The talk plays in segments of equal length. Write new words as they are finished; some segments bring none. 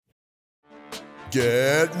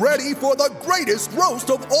Get ready for the greatest roast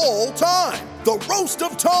of all time, the Roast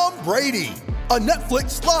of Tom Brady, a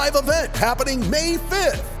Netflix live event happening May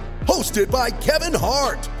 5th. Hosted by Kevin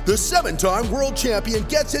Hart, the 7-time world champion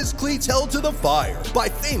gets his cleats held to the fire by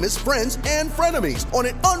famous friends and frenemies on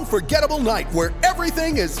an unforgettable night where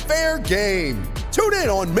everything is fair game. Tune in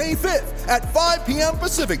on May 5th at 5 p.m.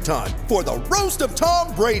 Pacific time for the Roast of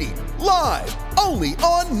Tom Brady, live only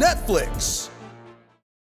on Netflix.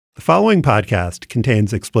 The following podcast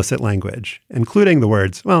contains explicit language, including the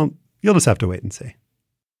words, well, you'll just have to wait and see.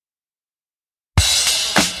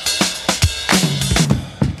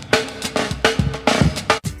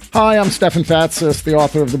 Hi, I'm Stefan Fatsis, the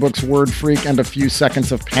author of the books Word Freak and A Few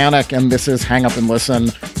Seconds of Panic, and this is Hang Up and Listen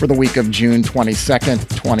for the week of June 22nd,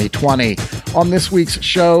 2020. On this week's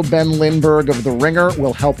show, Ben Lindbergh of The Ringer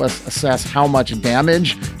will help us assess how much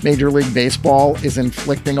damage Major League Baseball is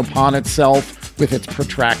inflicting upon itself with its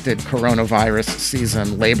protracted coronavirus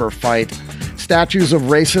season labor fight. Statues of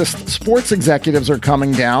racist sports executives are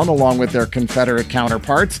coming down, along with their Confederate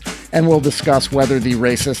counterparts, and we'll discuss whether the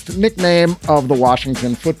racist nickname of the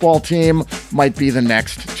Washington football team might be the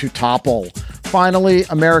next to topple. Finally,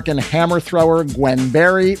 American hammer thrower Gwen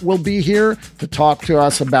Berry will be here to talk to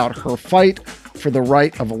us about her fight for the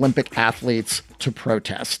right of Olympic athletes to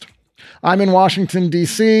protest. I'm in Washington,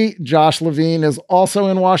 D.C. Josh Levine is also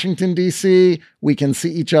in Washington, D.C. We can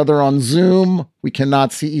see each other on Zoom. We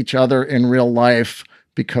cannot see each other in real life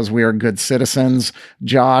because we are good citizens.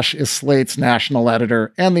 Josh is Slate's national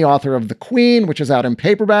editor and the author of The Queen, which is out in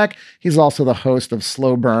paperback. He's also the host of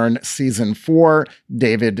Slow Burn Season 4,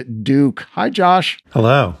 David Duke. Hi, Josh.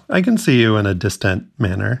 Hello. I can see you in a distant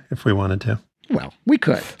manner if we wanted to. Well, we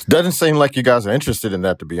could. Doesn't seem like you guys are interested in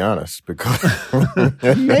that, to be honest. Because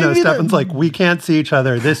no, Stefan's like, we can't see each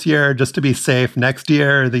other this year just to be safe. Next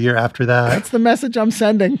year, or the year after that. That's the message I'm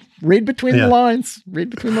sending. Read between the lines. Read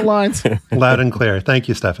between the lines. Loud and clear. Thank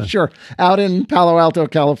you, Stefan. Sure. Out in Palo Alto,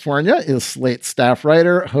 California is Slate staff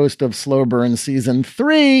writer, host of Slow Burn Season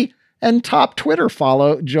 3, and top Twitter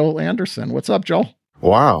follow, Joel Anderson. What's up, Joel?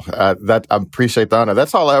 Wow, I appreciate the honor.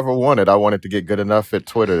 That's all I ever wanted. I wanted to get good enough at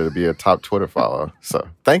Twitter to be a top Twitter follower. So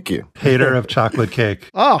thank you. Hater of chocolate cake.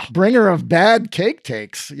 Oh, bringer of bad cake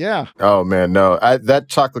takes. Yeah. Oh, man, no. That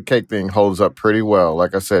chocolate cake thing holds up pretty well.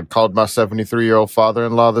 Like I said, called my 73-year-old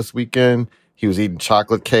father-in-law this weekend. He was eating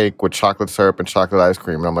chocolate cake with chocolate syrup and chocolate ice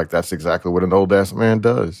cream. And I'm like, that's exactly what an old-ass man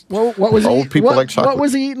does. Well, what was old people like chocolate. What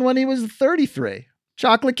was he eating when he was 33?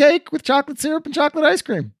 Chocolate cake with chocolate syrup and chocolate ice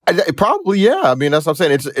cream. Probably, yeah. I mean, that's what I'm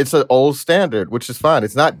saying. It's an old standard, which is fine.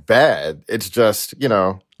 It's not bad. It's just, you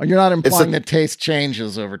know. You're not implying that taste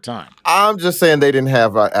changes over time. I'm just saying they didn't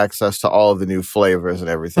have access to all of the new flavors and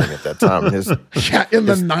everything at that time. In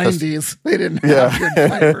the 90s, they didn't have good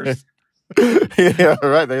flavors. Yeah,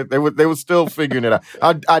 right. They were still figuring it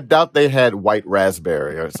out. I doubt they had white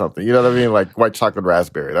raspberry or something. You know what I mean? Like white chocolate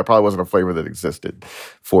raspberry. That probably wasn't a flavor that existed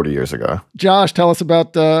 40 years ago. Josh, tell us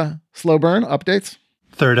about Slow Burn updates.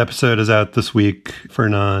 Third episode is out this week for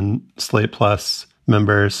non-Slate Plus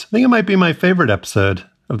members. I think it might be my favorite episode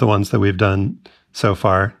of the ones that we've done so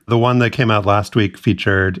far. The one that came out last week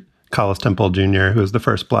featured Collis Temple Jr., who was the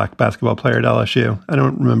first black basketball player at LSU. I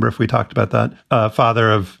don't remember if we talked about that. Father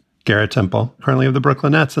of Garrett Temple, currently of the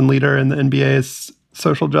Brooklyn Nets and leader in the NBA's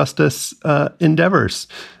social justice endeavors.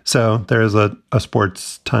 So there is a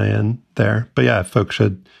sports tie-in there. But yeah, folks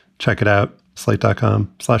should check it out,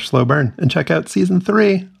 slate.com/slowburn, and check out season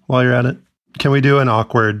 3 while you're at it. Can we do an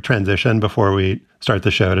awkward transition before we start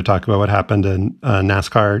the show to talk about what happened in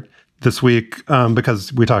NASCAR this week?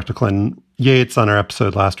 Because we talked to Clinton Yates on our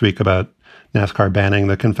episode last week about NASCAR banning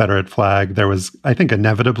the Confederate flag. There was, I think,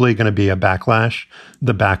 inevitably going to be a backlash.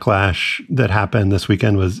 The backlash that happened this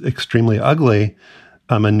weekend was extremely ugly.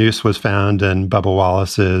 A noose was found in Bubba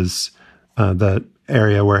Wallace's, the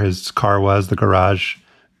area where his car was, the garage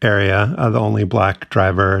area, the only black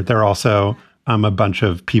driver. There were also a bunch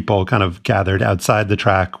of people kind of gathered outside the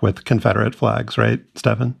track with Confederate flags, right,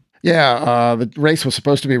 Stefan? Yeah, the race was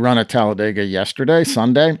supposed to be run at Talladega yesterday,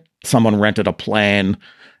 Sunday. Someone rented a plane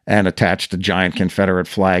and attached a giant Confederate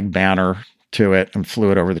flag banner to it and flew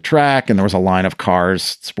it over the track. And there was a line of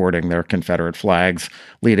cars sporting their Confederate flags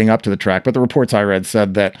leading up to the track. But the reports I read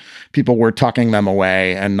said that people were tucking them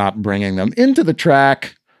away and not bringing them into the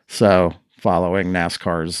track. So following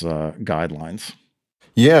NASCAR's guidelines.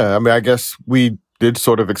 Yeah, I mean, I guess we did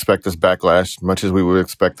sort of expect this backlash, much as we would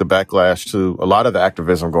expect the backlash to a lot of the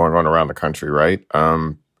activism going on around the country, right? I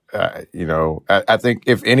think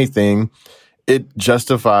if anything, it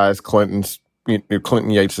justifies Clinton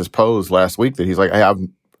Yates' pose last week that he's like, hey,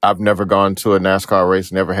 I've never gone to a NASCAR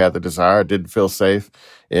race, never had the desire, didn't feel safe.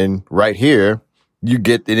 And right here, you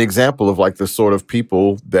get an example of like the sort of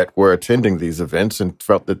people that were attending these events and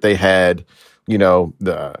felt that they had,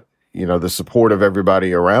 the support of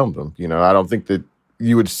everybody around them. I don't think that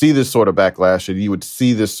you would see this sort of backlash and you would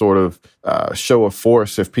see this sort of show of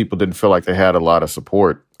force if people didn't feel like they had a lot of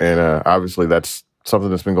support. And obviously that's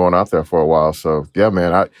something that's been going out there for a while. So, yeah,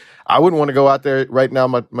 man, I wouldn't want to go out there right now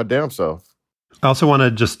my damn self. I also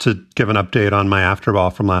wanted just to give an update on my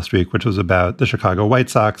afterball from last week, which was about the Chicago White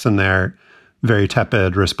Sox and their very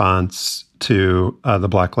tepid response to the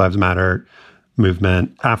Black Lives Matter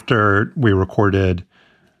movement. After we recorded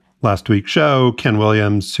last week's show, Ken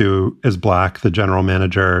Williams, who is Black, the general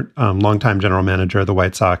manager, longtime general manager of the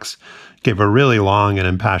White Sox, gave a really long and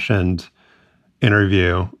impassioned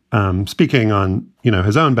interview, speaking on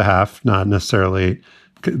his own behalf, not necessarily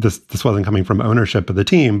this wasn't coming from ownership of the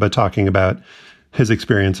team, but talking about his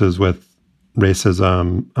experiences with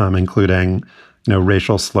racism, including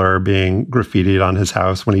racial slur being graffitied on his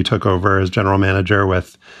house when he took over as general manager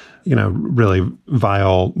with really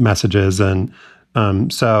vile messages. And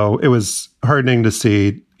so it was heartening to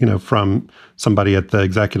see, from somebody at the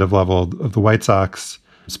executive level of the White Sox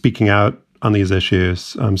speaking out on these issues.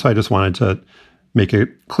 So I just wanted to make it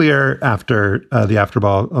clear after the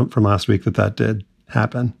afterball from last week that did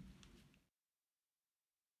happen.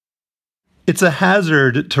 It's a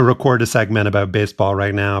hazard to record a segment about baseball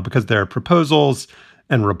right now because there are proposals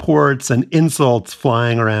and reports and insults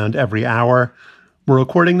flying around every hour. We're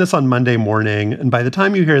recording this on Monday morning, and by the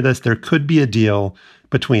time you hear this, there could be a deal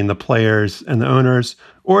between the players and the owners,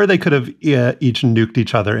 or they could have each nuked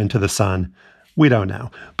each other into the sun. We don't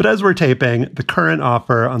know. But as we're taping, the current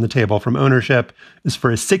offer on the table from ownership is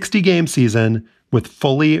for a 60-game season with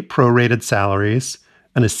fully prorated salaries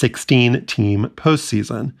and a 16-team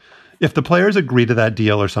postseason. If the players agree to that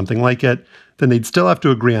deal or something like it, then they'd still have to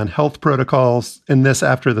agree on health protocols, and this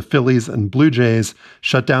after the Phillies and Blue Jays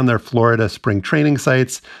shut down their Florida spring training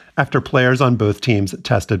sites after players on both teams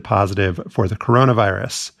tested positive for the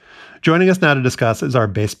coronavirus. Joining us now to discuss is our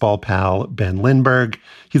baseball pal, Ben Lindbergh.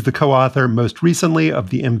 He's the co-author most recently of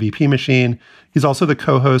The MVP Machine. He's also the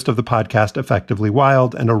co-host of the podcast Effectively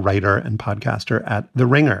Wild and a writer and podcaster at The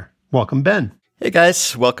Ringer. Welcome, Ben. Hey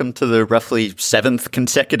guys, welcome to the roughly 7th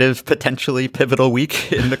consecutive, potentially pivotal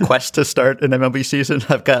week in the quest to start an MLB season.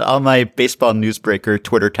 I've got all my baseball newsbreaker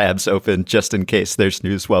Twitter tabs open just in case there's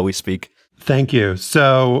news while we speak. Thank you.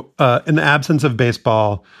 So in the absence of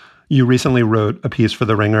baseball, you recently wrote a piece for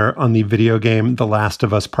The Ringer on the video game The Last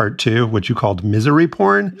of Us Part 2, which you called misery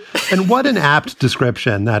porn. And what an apt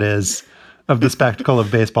description that is of the spectacle of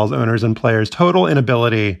baseball's owners and players' total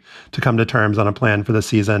inability to come to terms on a plan for the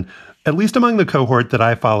season. At least among the cohort that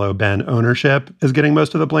I follow, Ben, ownership is getting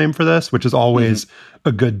most of the blame for this, which is always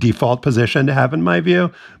a good default position to have in my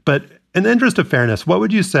view. But in the interest of fairness, what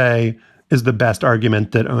would you say is the best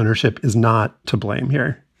argument that ownership is not to blame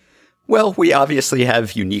here? Well, we obviously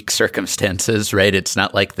have unique circumstances, right? It's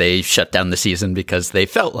not like they shut down the season because they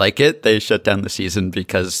felt like it. They shut down the season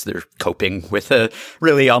because they're coping with a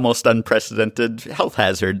really almost unprecedented health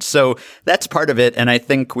hazard. So that's part of it. And I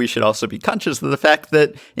think we should also be conscious of the fact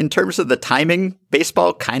that in terms of the timing,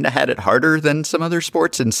 baseball kind of had it harder than some other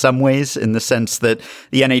sports in some ways, in the sense that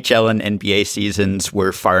the NHL and NBA seasons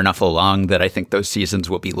were far enough along that I think those seasons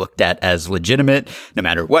will be looked at as legitimate no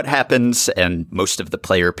matter what happens. And most of the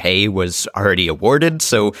player pay was already awarded,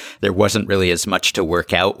 so there wasn't really as much to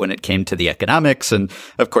work out when it came to the economics. And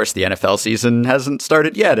of course, the NFL season hasn't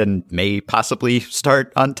started yet and may possibly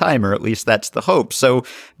start on time, or at least that's the hope. So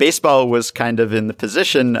baseball was kind of in the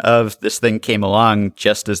position of this thing came along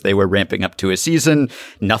just as they were ramping up to a season.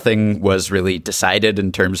 Nothing was really decided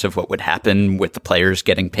in terms of what would happen with the players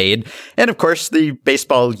getting paid. And of course, the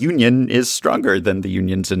baseball union is stronger than the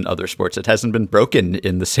unions in other sports. It hasn't been broken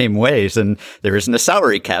in the same ways, and there isn't a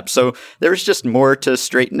salary cap. So there's just more to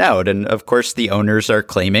straighten out. And of course, the owners are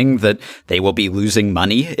claiming that they will be losing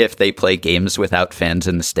money if they play games without fans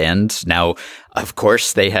in the stands. Now, of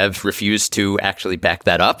course, they have refused to actually back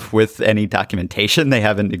that up with any documentation. They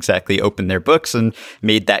haven't exactly opened their books and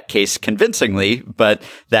made that case convincingly, but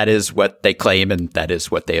that is what they claim, and that is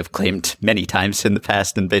what they have claimed many times in the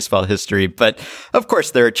past in baseball history. But of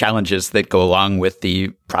course, there are challenges that go along with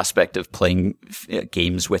the prospect of playing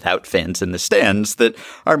games without fans in the stands that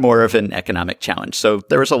are more of an economic challenge. So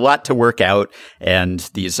there is a lot to work out, and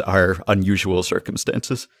these are unusual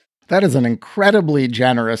circumstances. That is an incredibly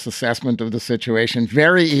generous assessment of the situation.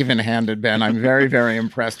 Very even-handed, Ben. I'm very, very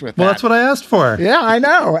impressed with that. Well, that's what I asked for. Yeah, I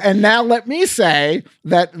know. And now let me say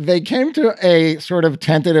that they came to a sort of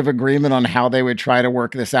tentative agreement on how they would try to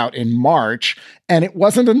work this out in March. And it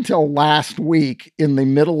wasn't until last week, in the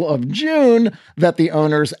middle of June, that the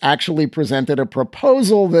owners actually presented a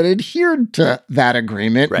proposal that adhered to that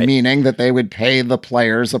agreement, meaning that they would pay the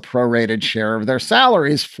players a prorated share of their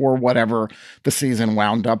salaries for whatever the season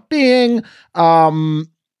wound up being.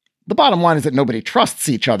 The bottom line is that nobody trusts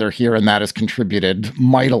each other here, and that has contributed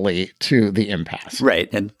mightily to the impasse. Right.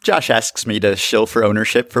 And Josh asks me to shill for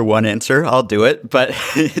ownership for one answer. I'll do it. But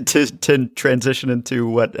to transition into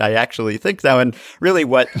what I actually think now, and really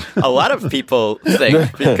what a lot of people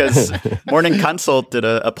think, because Morning Consult did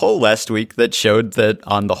a poll last week that showed that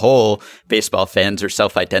on the whole, baseball fans or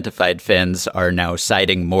self-identified fans are now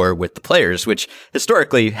siding more with the players, which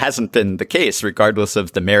historically hasn't been the case, regardless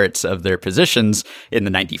of the merits of their positions. In the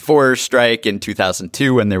 94 strike, in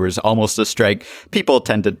 2002, when there was almost a strike, people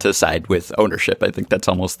tended to side with ownership. I think that's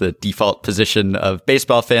almost the default position of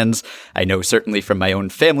baseball fans. I know certainly from my own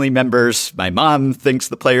family members, my mom thinks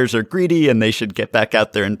the players are greedy and they should get back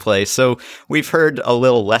out there and play. So we've heard a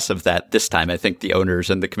little less of that this time. I think the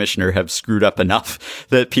owners and the commissioner have screwed up enough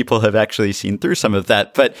that people have actually seen through some of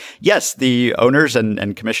that. But yes, the owners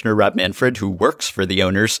and Commissioner Rob Manfred, who works for the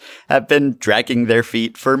owners, have been dragging their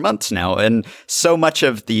feet for months now. And so much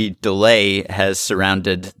of the delay has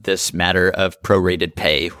surrounded this matter of prorated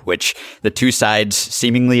pay, which the two sides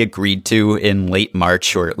seemingly agreed to in late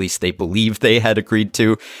March, or at least they believed they had agreed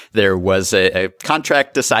to. There was a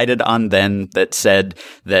contract decided on then that said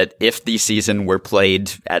that if the season were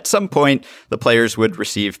played at some point, the players would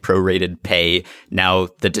receive prorated pay. Now,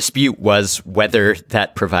 the dispute was whether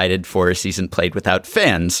that provided for a season played without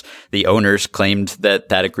fans. The owners claimed that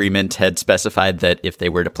that agreement had specified that if they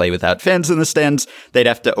were to play without fans in the stands, they'd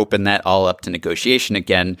have to open that all up to negotiation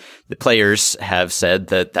again. The players have said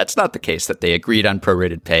that that's not the case, that they agreed on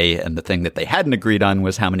prorated pay, and the thing that they hadn't agreed on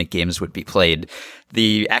was how many games would be played.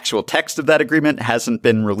 The actual text of that agreement hasn't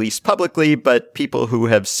been released publicly, but people who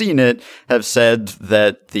have seen it have said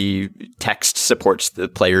that the text supports the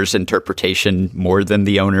players' interpretation more than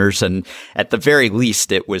the owners, and at the very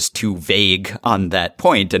least, it was too vague on that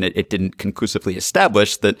point, and it didn't conclusively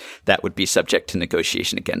establish that that would be subject to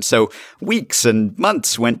negotiation again. So weeks and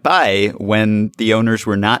months went by when the owners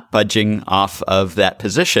were not budging off of that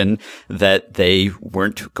position that they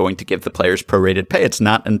weren't going to give the players prorated pay. It's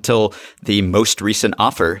not until the most recent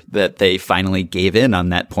offer that they finally gave in on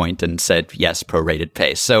that point and said, yes, prorated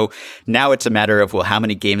pay. So now it's a matter of, well, how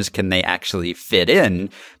many games can they actually fit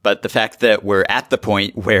in? But the fact that we're at the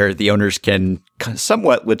point where the owners can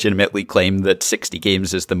somewhat legitimately claim that 60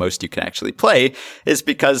 games is the most you can actually play is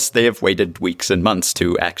because they have waited weeks and months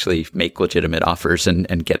to actually make legitimate offers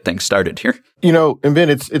and get things started here. You know, and Ben,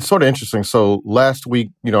 it's sort of interesting. So last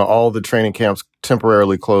week, all the training camps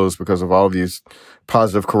temporarily closed because of all these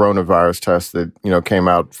positive coronavirus tests that, came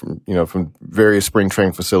out from various spring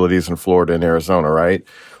training facilities in Florida and Arizona, right?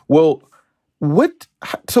 Well,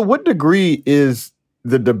 to what degree is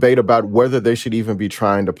the debate about whether they should even be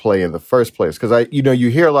trying to play in the first place? Because you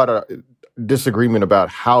hear a lot of disagreement about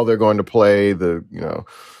how they're going to play, the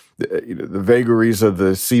vagaries of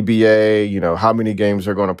the CBA, how many games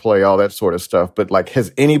they're going to play, all that sort of stuff. But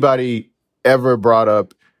has anybody ever brought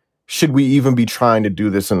up, should we even be trying to do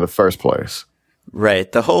this in the first place?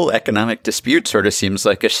 Right. The whole economic dispute sort of seems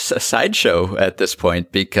like a sideshow at this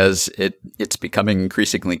point because it's becoming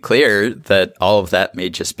increasingly clear that all of that may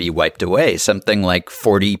just be wiped away. Something like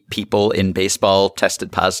 40 people in baseball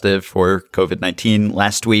tested positive for COVID-19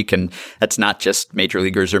 last week. And that's not just major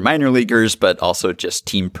leaguers or minor leaguers, but also just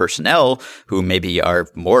team personnel who maybe are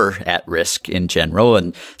more at risk in general.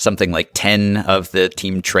 And something like 10 of the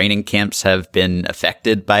team training camps have been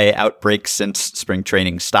affected by outbreaks since spring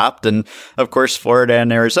training stopped. And of course, Florida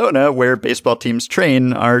and Arizona, where baseball teams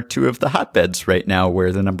train, are two of the hotbeds right now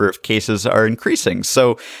where the number of cases are increasing.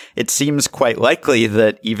 So it seems quite likely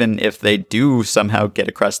that even if they do somehow get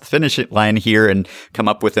across the finish line here and come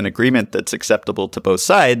up with an agreement that's acceptable to both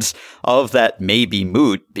sides, all of that may be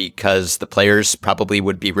moot because the players probably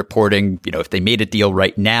would be reporting, if they made a deal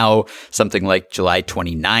right now, something like July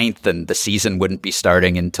 29th, and the season wouldn't be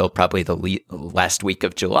starting until probably the last week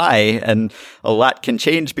of July. And a lot can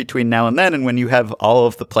change between now and then. And when you have all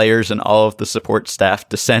of the players and all of the support staff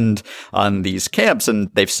descend on these camps. And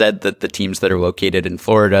they've said that the teams that are located in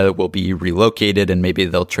Florida will be relocated and maybe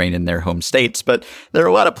they'll train in their home states. But there are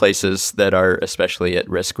a lot of places that are especially at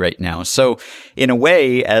risk right now. So in a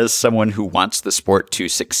way, as someone who wants the sport to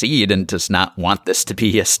succeed and does not want this to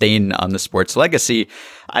be a stain on the sport's legacy,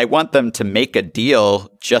 I want them to make a deal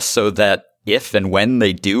just so that if and when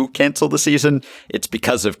they do cancel the season, it's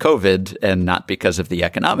because of COVID and not because of the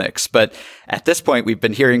economics. But at this point, we've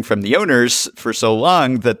been hearing from the owners for so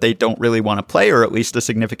long that they don't really want to play, or at least a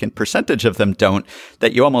significant percentage of them don't,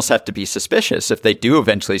 that you almost have to be suspicious. If they do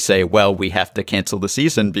eventually say, well, we have to cancel the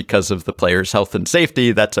season because of the players' health and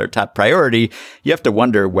safety, that's our top priority, you have to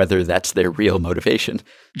wonder whether that's their real motivation.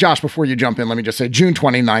 Josh, before you jump in, let me just say June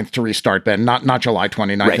 29th to restart, Ben, not July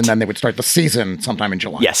 29th, right. And then they would start the season sometime in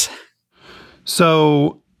July. Yes.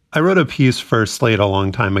 So I wrote a piece for Slate a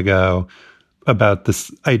long time ago about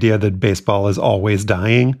this idea that baseball is always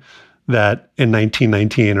dying, that in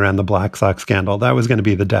 1919, around the Black Sox scandal, that was going to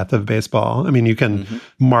be the death of baseball. I mean, you can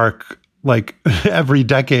mark like every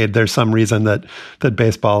decade, there's some reason that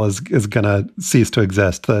baseball is going to cease to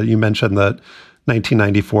exist. You mentioned the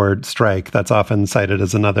 1994 strike. That's often cited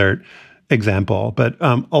as another example. But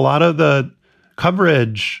a lot of the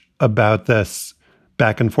coverage about this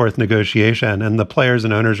back and forth negotiation, and the players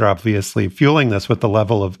and owners are obviously fueling this with the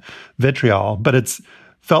level of vitriol, but it's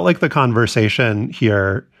felt like the conversation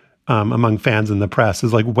here among fans and the press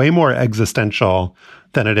is like way more existential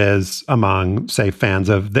than it is among, say, fans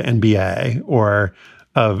of the NBA or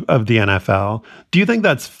of the NFL. Do you think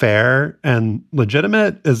that's fair and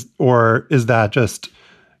legitimate, or is that just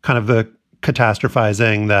kind of the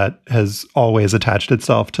catastrophizing that has always attached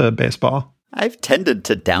itself to baseball? I've tended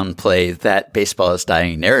to downplay that baseball is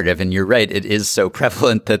dying narrative, and you're right, it is so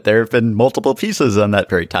prevalent that there have been multiple pieces on that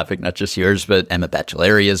very topic, not just yours, but Emma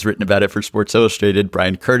Baccellieri has written about it for Sports Illustrated,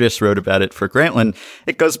 Brian Curtis wrote about it for Grantland.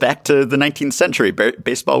 It goes back to the 19th century.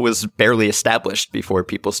 Baseball was barely established before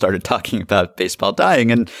people started talking about baseball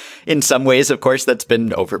dying, and in some ways, of course, that's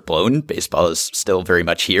been overblown. Baseball is still very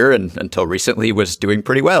much here, and until recently was doing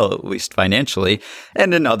pretty well, at least financially,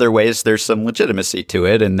 and in other ways, there's some legitimacy to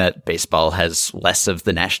it in that baseball has less of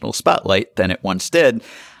the national spotlight than it once did.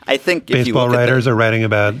 I think if baseball writers are writing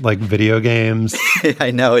about like video games. I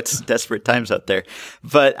know, it's desperate times out there.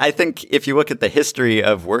 But I think if you look at the history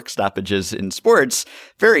of work stoppages in sports,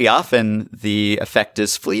 very often the effect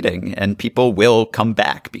is fleeting and people will come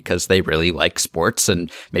back because they really like sports,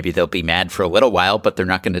 and maybe they'll be mad for a little while, but they're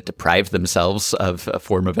not going to deprive themselves of a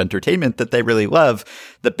form of entertainment that they really love.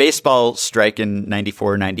 The baseball strike in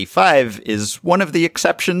 94-95 is one of the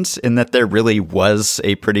exceptions in that there really was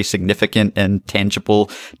a pretty significant and tangible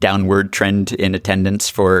downward trend in attendance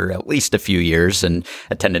for at least a few years, and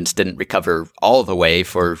attendance didn't recover all the way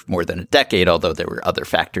for more than a decade, although there were other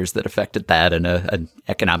factors that affected that and an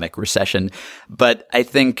economic recession. But I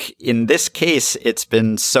think in this case, it's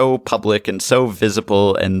been so public and so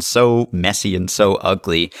visible and so messy and so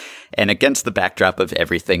ugly. And against the backdrop of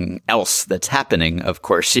everything else that's happening, of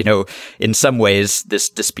course, you know, in some ways, this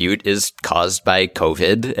dispute is caused by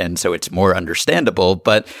COVID, and so it's more understandable.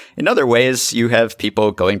 But in other ways, you have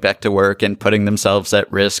people going back to work and putting themselves at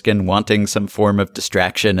risk and wanting some form of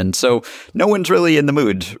distraction. And so no one's really in the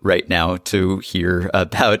mood right now to hear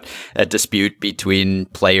about a dispute between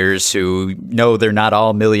players who know they're not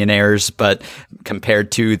all millionaires, but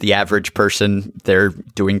compared to the average person, they're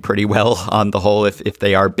doing pretty well on the whole if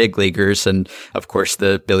they are big leaguers. And of course,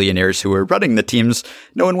 the billionaires who are running the teams,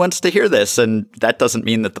 no one wants to hear this. And that doesn't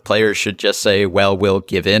mean that the players should just say, well, we'll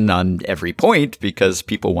give in on every point because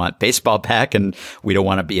people want baseball back and we don't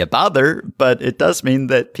want to be a bother. But it does mean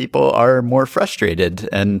that people are more frustrated.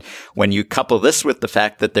 And when you couple this with the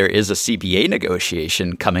fact that there is a CBA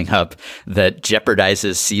negotiation coming up that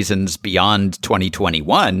jeopardizes seasons beyond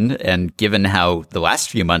 2021, and given how the last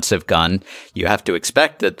few months have gone, you have to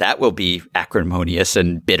expect that that will be acrimonious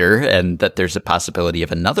and bitter, and that there's a possibility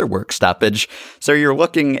of another work stoppage. So you're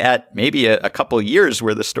looking at maybe a couple years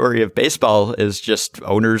where the story of baseball is just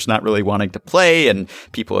owners not really wanting to play and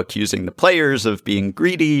people accusing the players of being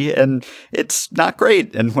greedy, and it's not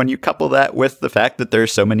great. And when you couple that with the fact that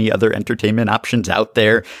there's so many other entertainment options out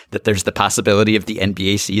there, that there's the possibility of the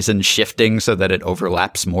NBA season shifting so that it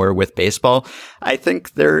overlaps more with baseball, I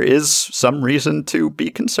think there is some reason to be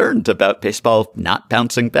concerned about baseball not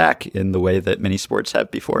bouncing back in the way that many sports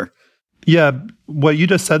have before. Yeah, what you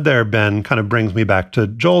just said there, Ben, kind of brings me back to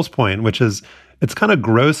Joel's point, which is it's kind of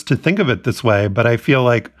gross to think of it this way, but I feel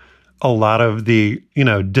like a lot of the,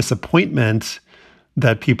 disappointment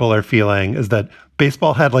that people are feeling is that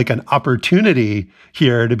baseball had like an opportunity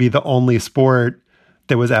here to be the only sport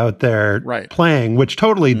that was out there playing, which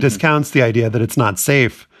totally discounts the idea that it's not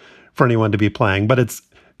safe for anyone to be playing. But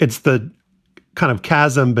it's the kind of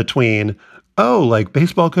chasm between, like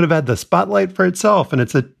baseball could have had the spotlight for itself, and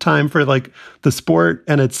it's a time for like the sport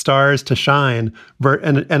and its stars to shine.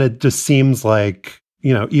 And it just seems like,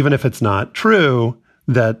 even if it's not true,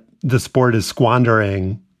 that the sport is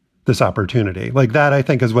squandering this opportunity. Like that, I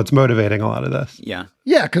think, is what's motivating a lot of this. Yeah,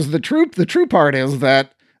 because the true part is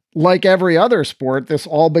that, like every other sport, this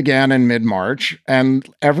all began in mid-March, and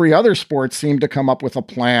every other sport seemed to come up with a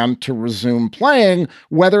plan to resume playing,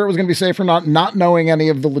 whether it was going to be safe or not knowing any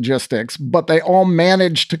of the logistics, but they all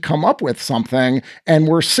managed to come up with something, and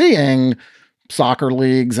we're seeing soccer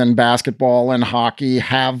leagues and basketball and hockey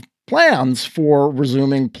have plans for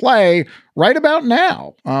resuming play right about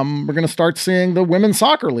now. We're going to start seeing the Women's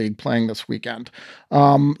Soccer League playing this weekend.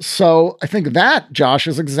 So I think that, Josh,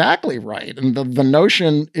 is exactly right. And the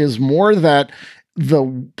notion is more that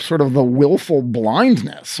the sort of the willful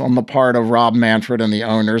blindness on the part of Rob Manfred and the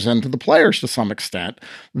owners, and to the players to some extent,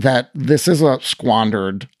 that this is a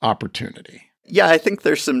squandered opportunity. Yeah, I think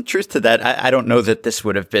there's some truth to that. I don't know that this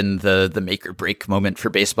would have been the make or break moment for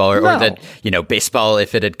baseball, or that, baseball,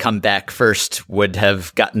 if it had come back first, would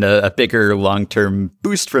have gotten a bigger long-term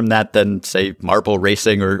boost from that than, say, marble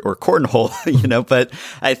racing or cornhole, But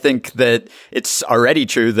I think that it's already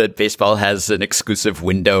true that baseball has an exclusive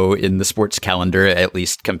window in the sports calendar, at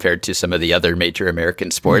least compared to some of the other major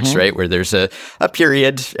American sports, right? Where there's a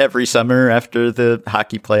period every summer after the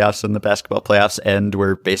hockey playoffs and the basketball playoffs end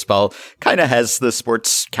where baseball kind of has the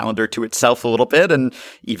sports calendar to itself a little bit. And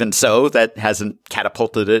even so, that hasn't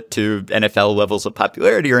catapulted it to NFL levels of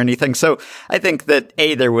popularity or anything. So I think that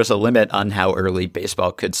A, there was a limit on how early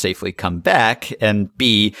baseball could safely come back. And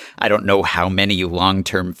B, I don't know how many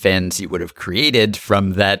long-term fans you would have created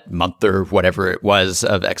from that month or whatever it was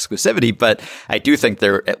of exclusivity. But I do think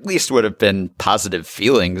there at least would have been positive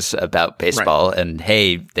feelings about baseball. Right. And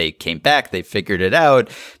hey, they came back, they figured it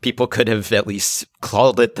out. People could have at least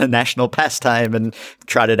called it the national pastime and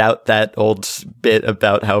trotted out that old bit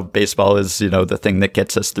about how baseball is, the thing that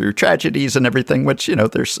gets us through tragedies and everything, which,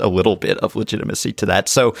 there's a little bit of legitimacy to that.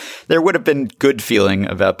 So there would have been good feeling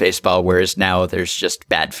about baseball, whereas now there's just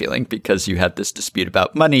bad feeling because you have this dispute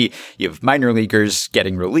about money. You have minor leaguers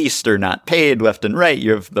getting released or not paid left and right.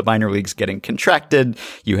 You have the minor leagues getting contracted.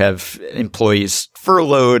 You have employees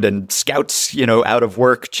furloughed and scouts, out of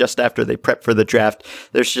work just after they prep for the draft.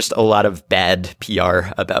 There's just a lot of bad PR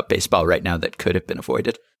about baseball right now that could have been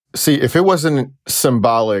avoided. See, if it wasn't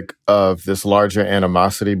symbolic of this larger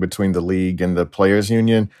animosity between the league and the players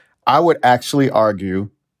union, I would actually argue,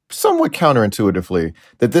 somewhat counterintuitively,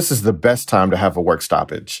 that this is the best time to have a work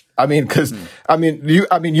stoppage. I mean, because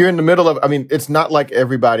you're in the middle of. It's not like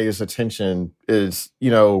everybody's attention is,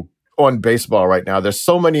 on baseball right now. There's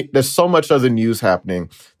so much other news happening.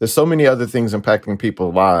 There's so many other things impacting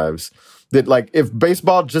people's lives that, like, if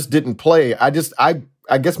baseball just didn't play, I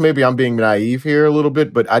guess maybe I'm being naive here a little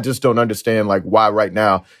bit, but I just don't understand, like, why right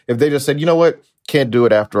now, if they just said, you know what, can't do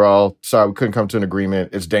it after all. Sorry, we couldn't come to an agreement.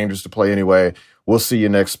 It's dangerous to play anyway. We'll see you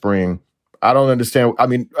next spring. I don't understand.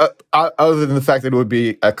 Other than the fact that it would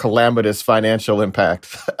be a calamitous financial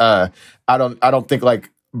impact, I don't think, like,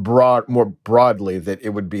 more broadly, that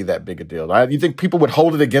it would be that big a deal. You think people would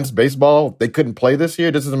hold it against baseball? They couldn't play this year?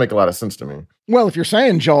 This doesn't make a lot of sense to me. Well, if you're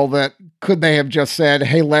saying, Joel, that could they have just said,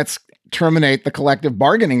 hey, let's terminate the collective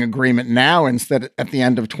bargaining agreement now instead at the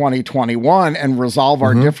end of 2021 and resolve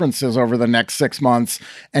our differences over the next 6 months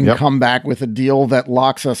and come back with a deal that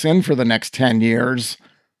locks us in for the next 10 years.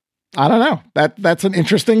 I don't know. That's an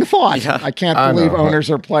interesting thought. Yeah, I can't believe owners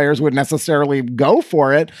or players would necessarily go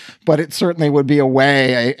for it, but it certainly would be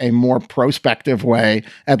a more prospective way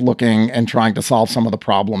at looking and trying to solve some of the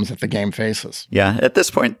problems that the game faces. Yeah, at this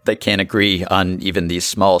point, they can't agree on even these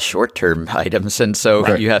small short-term items, and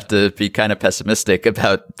so you have to be kind of pessimistic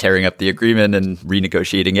about tearing up the agreement and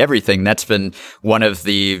renegotiating everything. That's been one of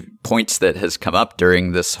the points that has come up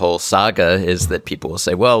during this whole saga, is that people will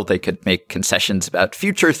say, well, they could make concessions about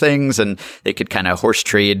future things, and they could kind of horse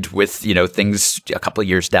trade with, things a couple of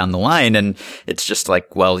years down the line. And it's just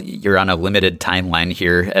like, well, you're on a limited timeline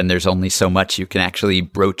here, and there's only so much you can actually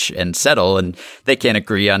broach and settle. And they can't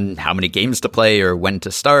agree on how many games to play or when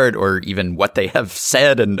to start or even what they have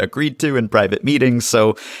said and agreed to in private meetings.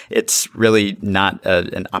 So it's really not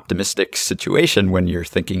an optimistic situation when you're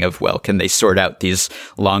thinking of, well, can they sort out these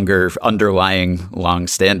longer underlying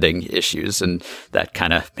long-standing issues? And that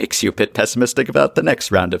kind of makes you a bit pessimistic about the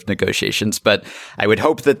next round of negotiations. But I would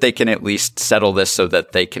hope that they can at least settle this so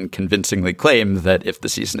that they can convincingly claim that if the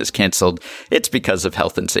season is canceled, it's because of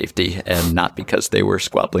health and safety and not because they were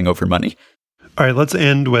squabbling over money. All right, let's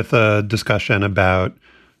end with a discussion about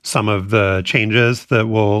some of the changes that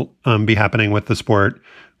will be happening with the sport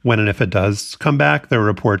when and if it does come back. There are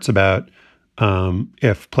reports about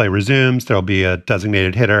if play resumes, there'll be a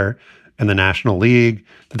designated hitter in the National League,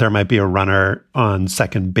 that there might be a runner on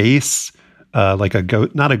second base, like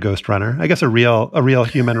not a ghost runner, I guess a real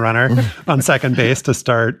human runner on second base to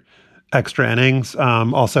start extra innings.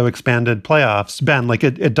 Also expanded playoffs. Ben, like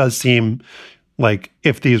it does seem like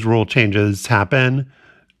if these rule changes happen,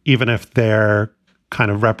 even if they're kind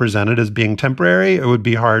of represented as being temporary, it would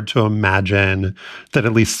be hard to imagine that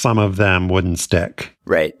at least some of them wouldn't stick.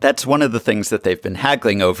 Right. That's one of the things that they've been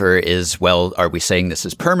haggling over is, well, are we saying this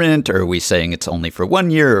is permanent, or are we saying it's only for 1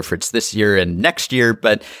 year, or if it's this year and next year?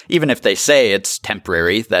 But even if they say it's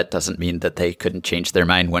temporary, that doesn't mean that they couldn't change their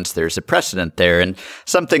mind once there's a precedent there. And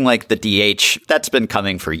something like the DH, that's been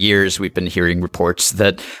coming for years. We've been hearing reports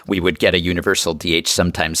that we would get a universal DH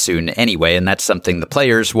sometime soon anyway, and that's something the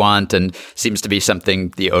players want and seems to be something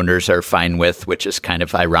the owners are fine with, which is kind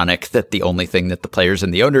of ironic that the only thing that the players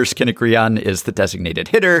and the owners can agree on is the designated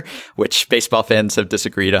hitter, which baseball fans have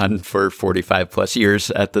disagreed on for 45 plus years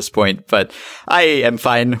at this point. But I am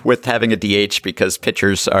fine with having a DH because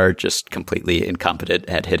pitchers are just completely incompetent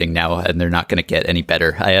at hitting now, and they're not going to get any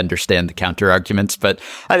better. I understand the counter arguments, but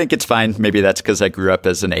I think it's fine. Maybe that's because I grew up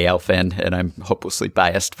as an AL fan and I'm hopelessly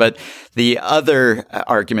biased. But the other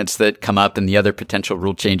arguments that come up and the other potential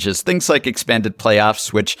rule changes, things like expanded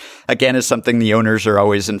playoffs, which again is something the owners are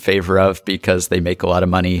always in favor of because they make a lot of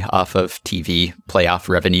money off of TV playoff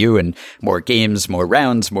revenue, and more games, more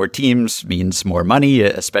rounds, more teams means more money,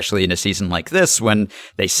 especially in a season like this when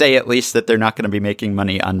they say at least that they're not going to be making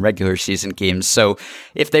money on regular season games. So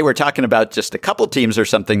if they were talking about just a couple teams or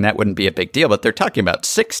something, that wouldn't be a big deal, but they're talking about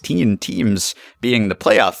 16 teams being the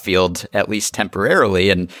playoff field, at least temporarily,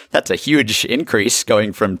 and that's a huge increase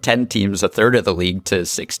going from 10 teams, a third of the league, to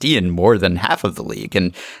 16, more than half of the league.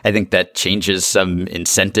 And I think that changes some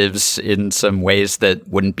incentives in some ways that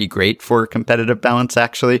wouldn't be great for competitive balance,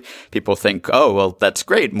 actually. People think, oh, well, that's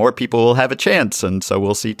great. More people will have a chance, and so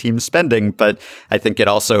we'll see teams spending. But I think it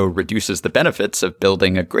also reduces the benefits of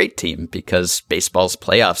building a great team because baseball's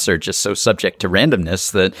playoffs are just so subject to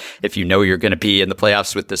randomness that if you know you're going to be in the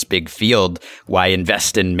playoffs with this big field, why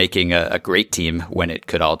invest in making a great team when it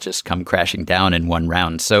could all just come crashing down in one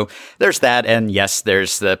round? So there's that. And yes,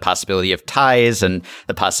 there's the possibility of ties and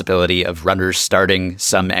the possibility of runners starting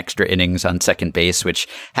some extra innings on second base, which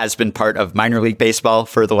has been part of minor league baseball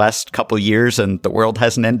for the last couple years, and the world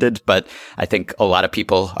hasn't ended. But I think a lot of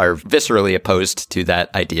people are viscerally opposed to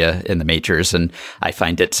that idea in the majors, and I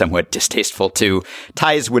find it somewhat distasteful too.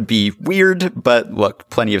 Ties would be weird, but look,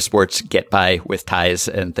 plenty of sports get by with ties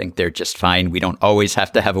and think they're just fine. We don't always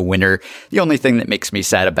have to have a winner. The only thing that makes me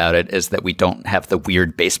sad about it is that we don't have the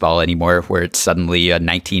weird baseball anymore where it's suddenly a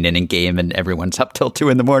 19-inning game and everyone's up till 2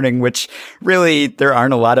 a.m, which really, there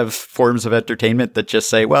aren't a lot of forms of entertainment that just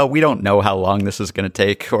say, well, we don't know how long this is going to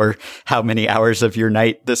take or how many hours of your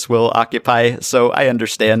night this will occupy. So I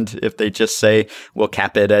understand if they just say, we'll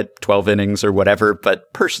cap it at 12 innings or whatever.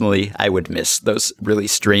 But personally, I would miss those really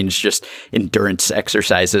strange, just endurance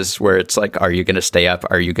exercises where it's like, are you going to stay up?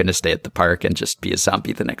 Are you going to stay at the park and just be a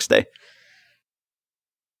zombie the next day?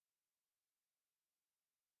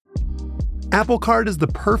 Apple Card is the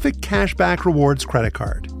perfect cashback rewards credit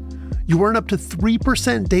card. You earn up to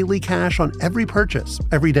 3% daily cash on every purchase,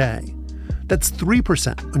 every day. That's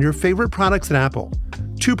 3% on your favorite products at Apple,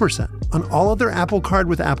 2% on all other Apple Card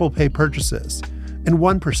with Apple Pay purchases, and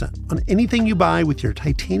 1% on anything you buy with your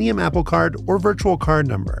titanium Apple Card or virtual card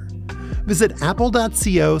number. Visit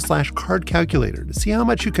apple.co/card calculator to see how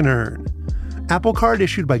much you can earn. Apple Card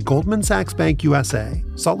issued by Goldman Sachs Bank USA,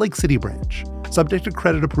 Salt Lake City branch, subject to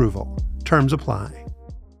credit approval. Terms apply.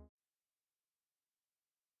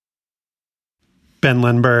 Ben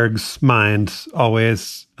Lindbergh's mind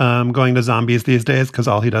always going to zombies these days because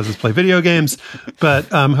all he does is play video games. But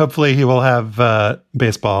hopefully he will have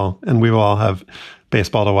baseball, and we will all have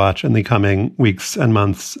baseball to watch in the coming weeks and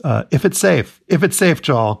months. If it's safe. If it's safe,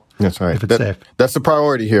 Joel. That's right. If it's safe. That's the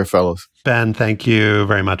priority here, fellas. Ben, thank you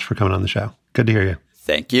very much for coming on the show. Good to hear you.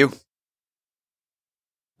 Thank you.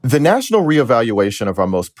 The national reevaluation of our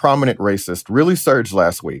most prominent racist really surged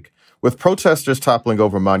last week, with protesters toppling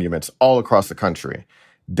over monuments all across the country.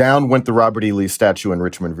 Down went the Robert E. Lee statue in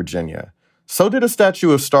Richmond, Virginia. So did a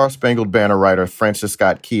statue of Star-Spangled Banner writer Francis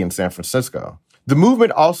Scott Key in San Francisco. The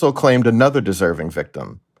movement also claimed another deserving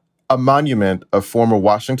victim, a monument of former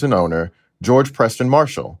Washington owner George Preston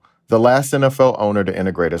Marshall, the last NFL owner to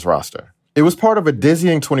integrate his roster. It was part of a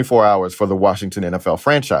dizzying 24 hours for the Washington NFL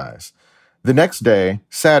franchise. The next day,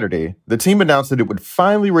 Saturday, the team announced that it would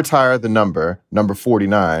finally retire the number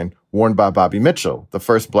 49, worn by Bobby Mitchell, the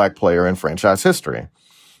first black player in franchise history.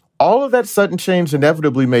 All of that sudden change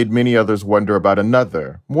inevitably made many others wonder about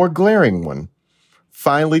another, more glaring one: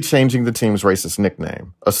 finally changing the team's racist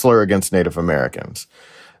nickname, a slur against Native Americans.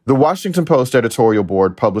 The Washington Post editorial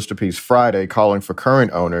board published a piece Friday calling for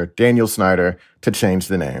current owner Daniel Snyder to change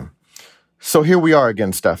the name. So here we are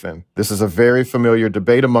again, Stefan. This is a very familiar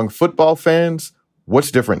debate among football fans. What's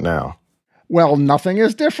different now? Well, nothing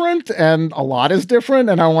is different, and a lot is different,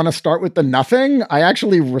 and I want to start with the nothing. I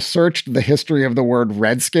actually researched the history of the word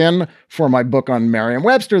redskin for my book on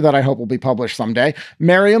Merriam-Webster that I hope will be published someday.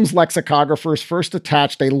 Merriam's lexicographers first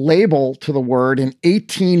attached a label to the word in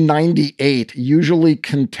 1898, usually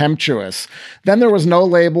contemptuous. Then there was no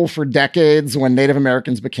label for decades when Native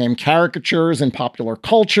Americans became caricatures in popular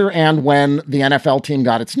culture and when the NFL team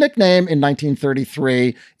got its nickname in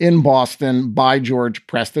 1933 in Boston by George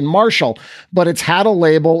Preston Marshall. But it's had a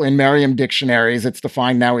label in Merriam dictionaries. It's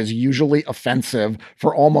defined now as usually offensive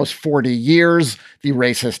for almost 40 years. The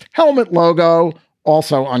racist helmet logo,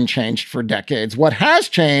 also unchanged for decades. What has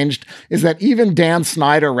changed is that even Dan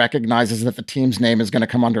Snyder recognizes that the team's name is going to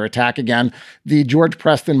come under attack again. The George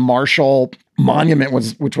Preston Marshall monument,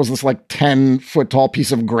 which was this like 10-foot tall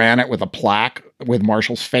piece of granite with a plaque with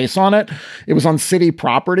Marshall's face on it. It was on city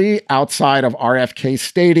property outside of RFK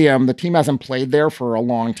Stadium. The team hasn't played there for a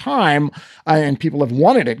long time, and people have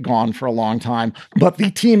wanted it gone for a long time. But the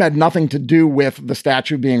team had nothing to do with the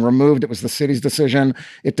statue being removed. It was the city's decision.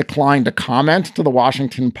 It declined to comment to the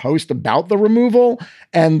Washington Post about the removal.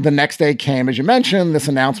 And the next day came, as you mentioned, this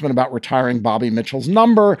announcement about retiring Bobby Mitchell's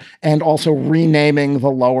number and also renaming the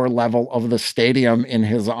lower level of the stadium in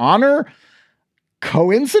his honor.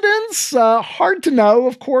 Coincidence? Hard to know,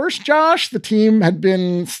 of course, Josh. The team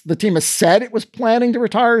has said it was planning to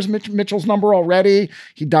retire Mitchell's number already.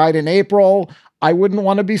 He died in April. I wouldn't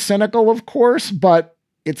want to be cynical, of course, but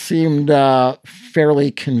it seemed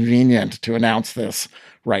fairly convenient to announce this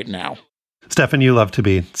right now. Stefan, you love to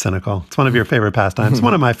be cynical. It's one of your favorite pastimes.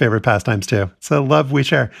 One of my favorite pastimes, too. It's a love we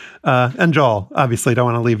share. And Joel, obviously, don't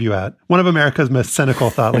want to leave you out. One of America's most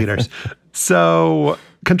cynical thought leaders. So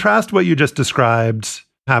contrast what you just described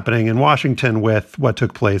happening in Washington with what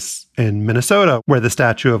took place in Minnesota, where the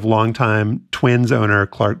statue of longtime Twins owner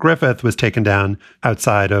Clark Griffith was taken down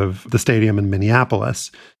outside of the stadium in Minneapolis.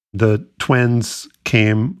 The Twins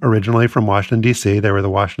came originally from Washington, D.C. They were the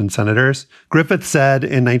Washington Senators. Griffith said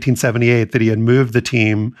in 1978 that he had moved the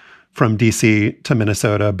team from D.C. to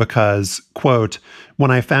Minnesota because, quote, "When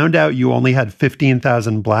I found out you only had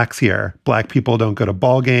 15,000 blacks here, black people don't go to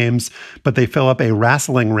ball games, but they fill up a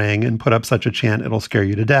wrestling ring and put up such a chant it'll scare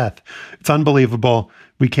you to death. It's unbelievable.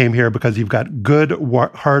 We came here because you've got good,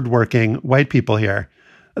 hardworking white people here."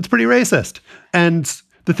 That's pretty racist. And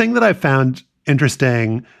the thing that I found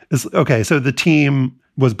interesting is, okay, so the team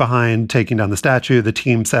was behind taking down the statue. The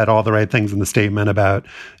team said all the right things in the statement about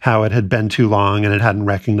how it had been too long and it hadn't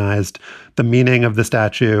recognized the meaning of the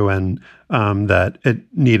statue and that it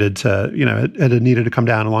needed to, it had needed to come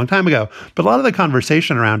down a long time ago. But a lot of the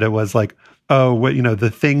conversation around it was like,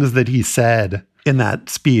 the things that he said in that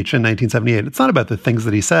speech in 1978. It's not about the things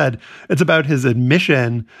that he said. It's about his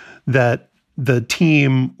admission that the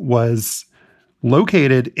team was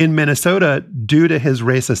located in Minnesota due to his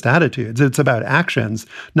racist attitudes. It's about actions,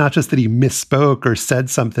 not just that he misspoke or said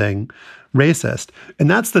something racist. And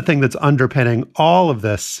that's the thing that's underpinning all of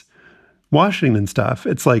this Washington stuff.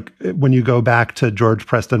 It's like when you go back to George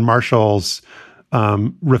Preston Marshall's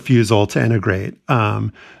refusal to integrate,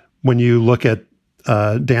 when you look at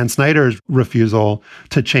Dan Snyder's refusal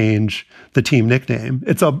to change the team nickname,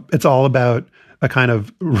 it's all about a kind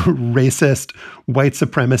of racist, white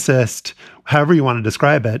supremacist, however you want to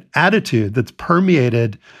describe it, attitude that's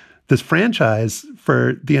permeated this franchise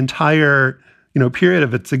for the entire, period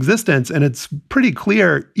of its existence. And it's pretty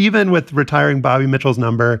clear, even with retiring Bobby Mitchell's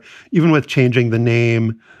number, even with changing the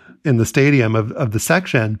name in the stadium of the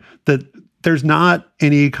section, that there's not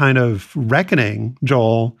any kind of reckoning,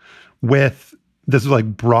 Joel, with this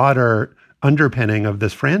like broader underpinning of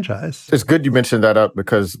this franchise. It's good you mentioned that up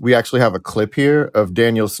because we actually have a clip here of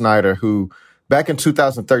Daniel Snyder, who back in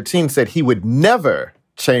 2013 said he would never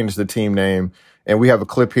change the team name. And we have a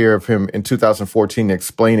clip here of him in 2014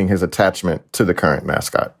 explaining his attachment to the current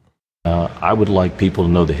mascot. I would like people to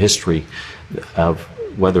know the history of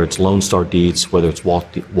whether it's Lone Star Deeds, whether it's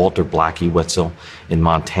Walter Blackie Wetzel in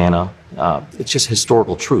Montana. It's just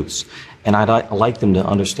historical truths. And I'd like them to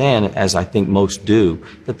understand, as I think most do,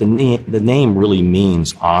 that the name really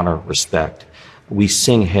means honor, respect. We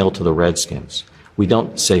sing Hail to the Redskins. We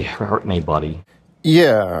don't say hurt anybody.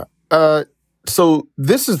 Yeah. So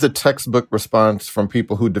this is the textbook response from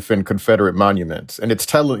people who defend Confederate monuments. And it's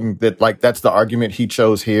telling that, like, that's the argument he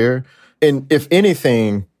chose here. And if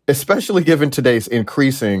anything, especially given today's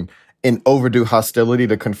increasing and overdue hostility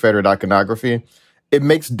to Confederate iconography, it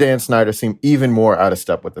makes Dan Snyder seem even more out of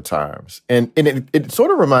step with the times. And it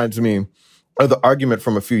sort of reminds me of the argument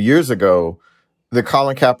from a few years ago that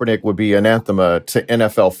Colin Kaepernick would be anathema to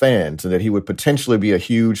NFL fans and that he would potentially be a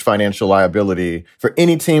huge financial liability for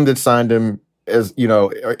any team that signed him, as you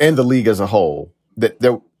know, and the league as a whole.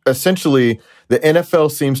 That essentially the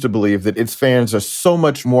NFL seems to believe that its fans are so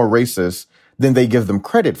much more racist than they give them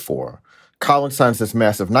credit for. Colin signs this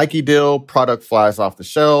massive Nike deal, product flies off the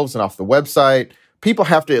shelves and off the website. People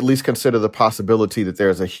have to at least consider the possibility that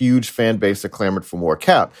there's a huge fan base that clamored for more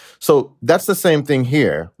cap. So that's the same thing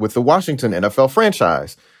here with the Washington NFL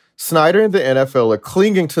franchise. Snyder and the NFL are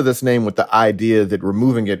clinging to this name with the idea that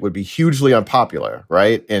removing it would be hugely unpopular,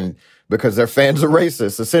 right? And because their fans are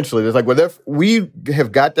racist, essentially. It's like, well, we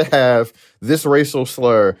have got to have this racial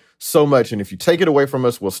slur so much, and if you take it away from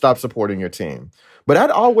us, we'll stop supporting your team. But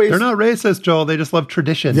I'd always... They're not racist, Joel. They just love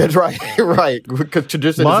tradition. That's right, right. Because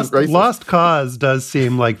tradition isn't racist. Lost cause does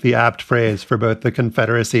seem like the apt phrase for both the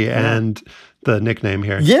Confederacy and the nickname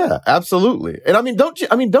here. Yeah, absolutely. And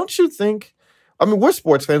don't you think... we're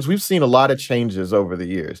sports fans. We've seen a lot of changes over the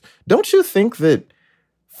years. Don't you think that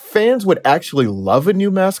fans would actually love a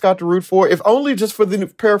new mascot to root for, if only just for the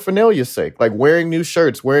paraphernalia's sake, like wearing new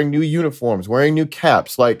shirts, wearing new uniforms, wearing new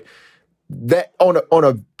caps, like that on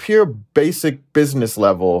a pure basic business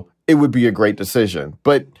level, it would be a great decision.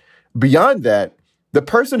 But beyond that, the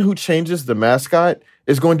person who changes the mascot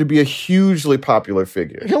is going to be a hugely popular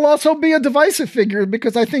figure. He'll also be a divisive figure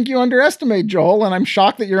because I think you underestimate, Joel, and I'm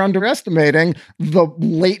shocked that you're underestimating the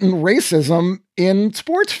latent racism in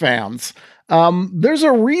sports fans. There's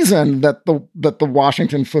a reason that the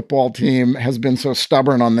Washington football team has been so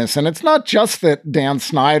stubborn on this. And it's not just that Dan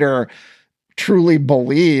Snyder truly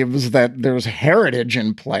believes that there's heritage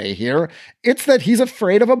in play here. It's that he's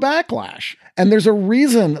afraid of a backlash. And there's a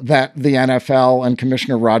reason that the NFL and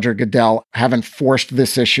Commissioner Roger Goodell haven't forced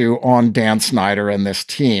this issue on Dan Snyder and this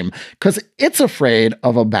team, because it's afraid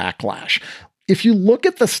of a backlash. If you look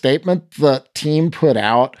at the statement the team put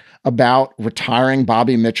out about retiring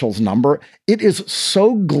Bobby Mitchell's number, it is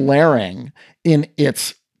so glaring in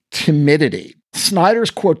its timidity.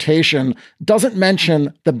 Snyder's quotation doesn't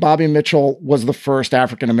mention that Bobby Mitchell was the first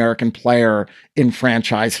African-American player in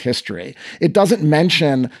franchise history. It doesn't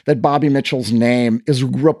mention that Bobby Mitchell's name is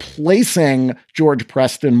replacing George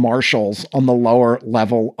Preston Marshall's on the lower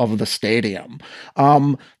level of the stadium.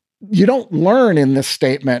 You don't learn in this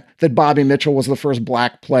statement that Bobby Mitchell was the first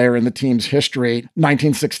black player in the team's history,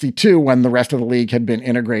 1962, when the rest of the league had been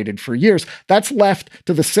integrated for years. That's left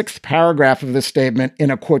to the sixth paragraph of this statement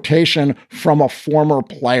in a quotation from a former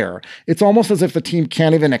player. It's almost as if the team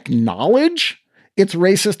can't even acknowledge its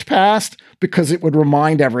racist past because it would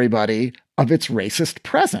remind everybody of its racist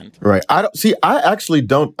present. Right. I actually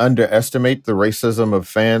don't underestimate the racism of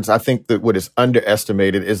fans. I think that what is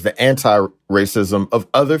underestimated is the anti-racism of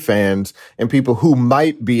other fans and people who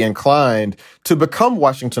might be inclined to become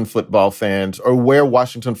Washington football fans or wear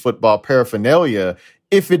Washington football paraphernalia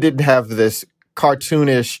if it didn't have this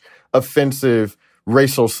cartoonish, offensive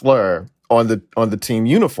racial slur on the team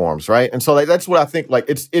uniforms, right? And so that's what I think,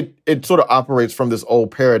 it sort of operates from this old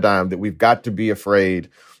paradigm that we've got to be afraid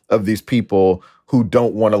of these people who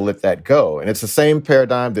don't want to let that go. And it's the same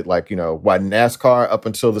paradigm that, why NASCAR up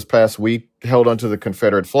until this past week held onto the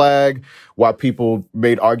Confederate flag, why people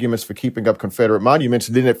made arguments for keeping up Confederate monuments,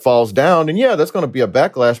 and then it falls down. And yeah, that's going to be a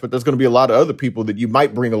backlash, but there's going to be a lot of other people that you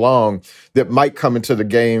might bring along that might come into the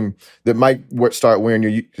game, that might start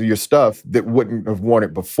wearing your stuff that wouldn't have worn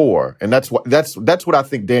it before. And that's what I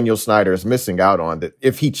think Daniel Snyder is missing out on. That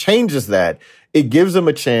if he changes that, it gives him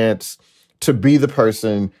a chance to be the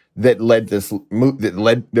person that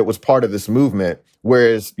that was part of this movement.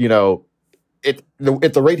 Whereas, at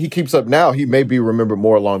the rate he keeps up now, he may be remembered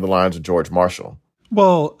more along the lines of George Marshall.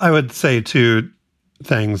 Well, I would say two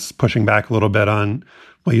things, pushing back a little bit on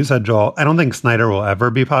what you said, Joel. I don't think Snyder will ever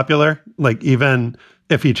be popular. Even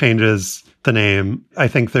if he changes the name, I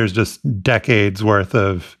think there's just decades worth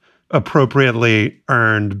of appropriately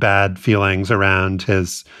earned bad feelings around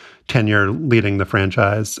his tenure leading the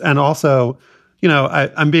franchise. And also,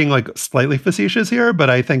 I'm being slightly facetious here, but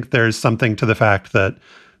I think there's something to the fact that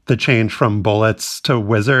the change from Bullets to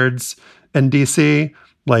Wizards in DC,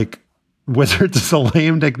 Wizards is a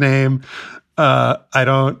lame nickname. I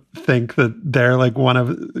don't think that they're one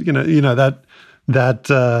of, that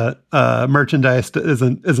merchandise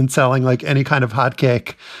isn't selling like any kind of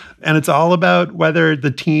hotcake. And it's all about whether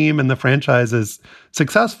the team and the franchise is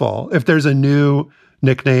successful. If there's a new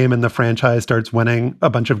nickname and the franchise starts winning a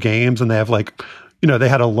bunch of games and they have like, they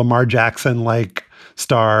had a Lamar Jackson like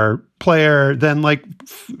star player, then like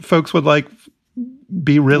folks would like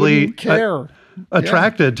be really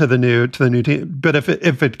attracted to the new team. But if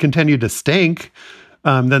it continued to stink,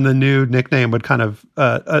 then the new nickname would kind of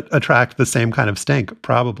attract the same kind of stink,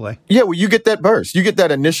 probably. Yeah, well, you get that burst. You get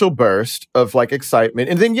that initial burst of like excitement,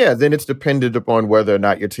 and then then it's dependent upon whether or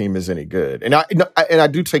not your team is any good. And I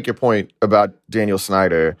do take your point about Daniel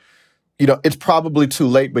Snyder. It's probably too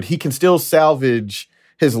late, but he can still salvage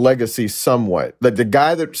his legacy somewhat. Like the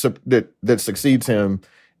guy that succeeds him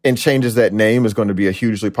and changes that name is going to be a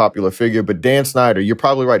hugely popular figure. But Dan Snyder, you're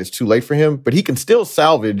probably right, it's too late for him, but he can still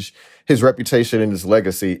salvage his reputation and his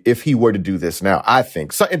legacy if he were to do this now, I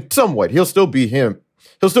think. So, somewhat, he'll still be him.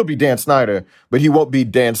 He'll still be Dan Snyder, but he won't be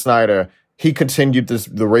Dan Snyder. He continued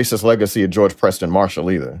the racist legacy of George Preston Marshall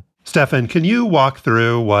either. Stefan, can you walk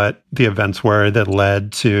through what the events were that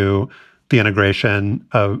led to the integration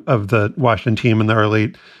of the Washington team in the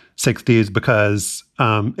early 60s? Because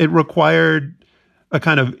it required a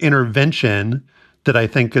kind of intervention that I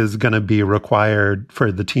think is going to be required for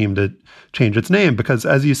the team to change its name. Because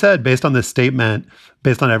as you said, based on this statement,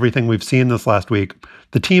 based on everything we've seen this last week,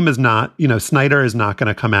 the team is not, Snyder is not going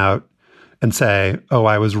to come out and say, oh,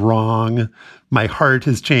 I was wrong. My heart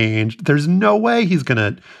has changed. There's no way he's going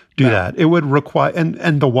to do that. It would require,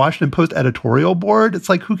 and the Washington Post editorial board, it's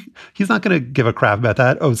like, he's not going to give a crap about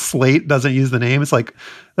that. Oh, Slate doesn't use the name. It's like,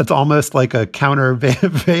 that's almost like a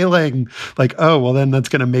countervailing, like, oh, well, then that's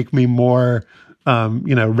going to make me more,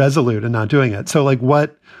 resolute in not doing it. So like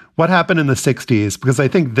what happened in the 60s? Because I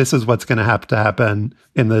think this is what's going to have to happen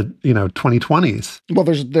in the, 2020s. Well,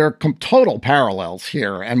 there are total parallels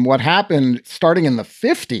here. And what happened starting in the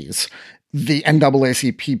 50s, the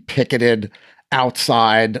NAACP picketed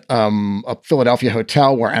outside a Philadelphia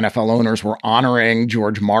hotel where NFL owners were honoring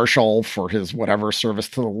George Marshall for his whatever service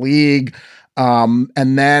to the league.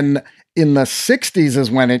 And then in the 60s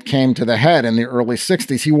is when it came to the head. In the early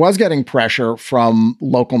 60s, he was getting pressure from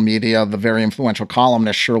local media. The very influential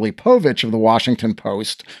columnist Shirley Povich of the Washington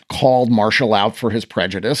Post called Marshall out for his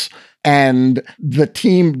prejudice. And the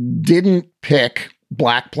team didn't pick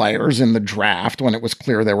black players in the draft when it was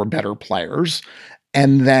clear there were better players.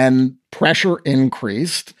 And then pressure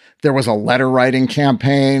increased. There was a letter writing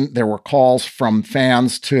campaign. There were calls from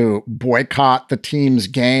fans to boycott the team's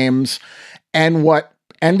games. And what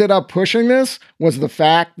ended up pushing this was the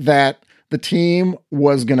fact that the team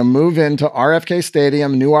was going to move into RFK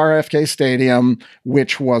Stadium, new RFK Stadium,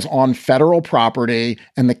 which was on federal property.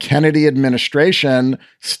 And the Kennedy administration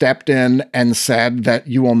stepped in and said that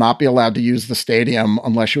you will not be allowed to use the stadium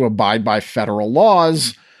unless you abide by federal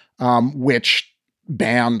laws, which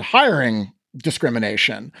banned hiring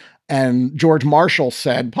discrimination. And George Marshall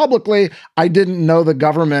said publicly, I didn't know the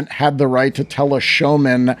government had the right to tell a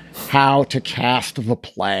showman how to cast the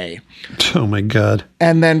play. Oh, my God.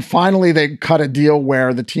 And then finally, they cut a deal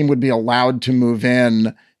where the team would be allowed to move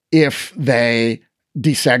in if they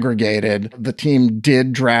desegregated. The team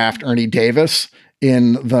did draft Ernie Davis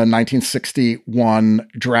in the 1961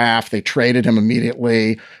 draft. They traded him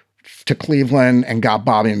immediately to Cleveland and got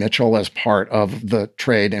Bobby Mitchell as part of the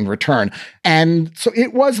trade in return. And so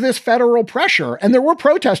it was this federal pressure. And there were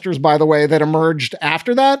protesters, by the way, that emerged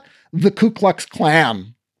after that. The Ku Klux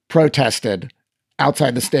Klan protested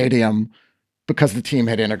outside the stadium because the team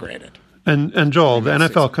had integrated. And Joel, the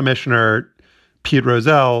NFL commissioner, Pete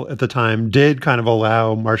Rozelle at the time, did kind of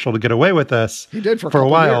allow Marshall to get away with this. He did for a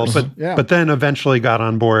while, years. but then eventually got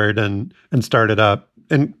on board and started up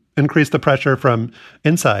and increase the pressure from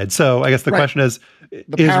inside. So I guess the question is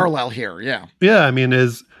parallel here. Yeah. Yeah. I mean,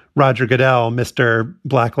 is Roger Goodell, Mr.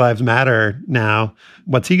 Black Lives Matter now?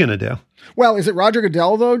 What's he going to do? Well, is it Roger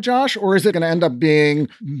Goodell, though, Josh, or is it going to end up being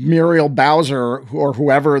Muriel Bowser or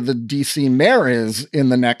whoever the DC mayor is in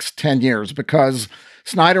the next 10 years? Because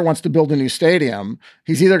Snyder wants to build a new stadium.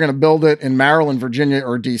 He's either going to build it in Maryland, Virginia,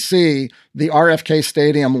 or DC. The RFK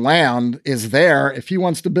Stadium land is there. If he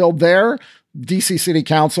wants to build there, DC City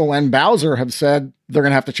Council and Bowser have said they're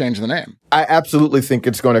going to have to change the name. I absolutely think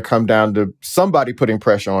it's going to come down to somebody putting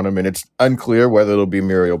pressure on him, and it's unclear whether it'll be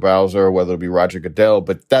Muriel Bowser or whether it'll be Roger Goodell.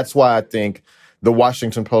 But that's why I think the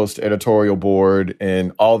Washington Post editorial board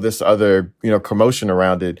and all this other, commotion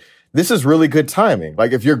around it, this is really good timing.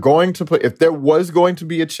 Like if there was going to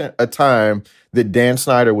be a time that Dan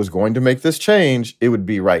Snyder was going to make this change, it would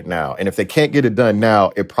be right now. And if they can't get it done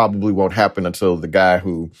now, it probably won't happen until the guy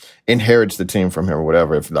who inherits the team from him or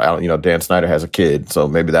whatever. If Dan Snyder has a kid, so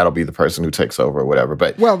maybe that'll be the person who takes over or whatever.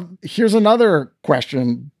 But well, here's another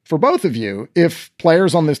question for both of you. If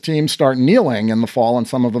players on this team start kneeling in the fall, and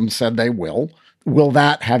some of them said they will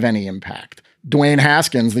that have any impact? Dwayne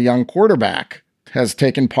Haskins, the young quarterback, has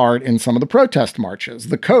taken part in some of the protest marches.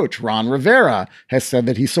 The coach, Ron Rivera, has said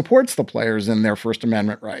that he supports the players in their First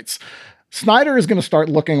Amendment rights. Snyder is going to start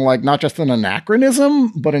looking like not just an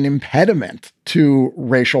anachronism, but an impediment to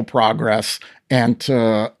racial progress and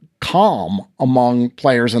to calm among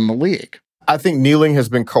players in the league. I think kneeling has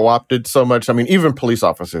been co-opted so much. I mean, even police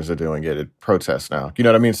officers are doing it at protests now. You know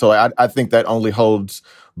what I mean? So I think that only holds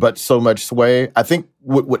but so much sway. I think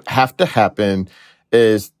what would have to happen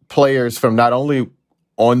is players from not only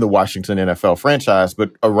on the Washington NFL franchise,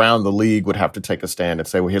 but around the league would have to take a stand and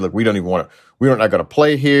say, well, here, look, we're not going to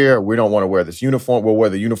play here. We don't want to wear this uniform. We'll wear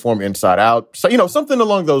the uniform inside out. So, something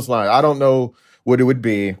along those lines. I don't know what it would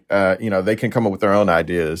be. They can come up with their own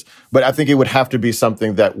ideas, but I think it would have to be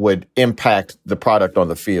something that would impact the product on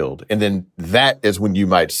the field. And then that is when you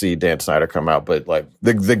might see Dan Snyder come out. But like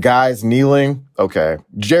the guys kneeling, okay,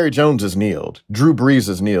 Jerry Jones has kneeled. Drew Brees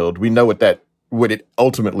has kneeled. We know what it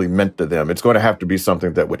ultimately meant to them. It's going to have to be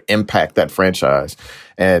something that would impact that franchise.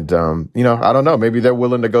 And, I don't know, maybe they're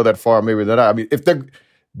willing to go that far. Maybe they're not. I mean,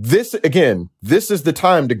 this is the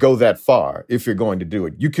time to go that far. If you're going to do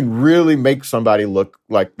it, you can really make somebody look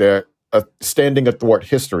like they're standing athwart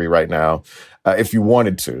history right now, if you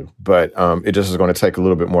wanted to, but, it just is going to take a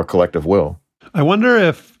little bit more collective will. I wonder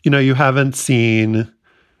if, you haven't seen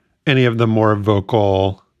any of the more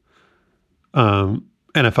vocal,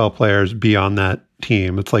 NFL players be on that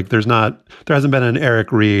team. It's like there hasn't been an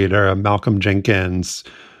Eric Reed or a Malcolm Jenkins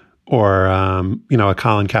or, a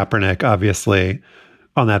Colin Kaepernick, obviously,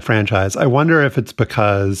 on that franchise. I wonder if it's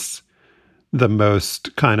because the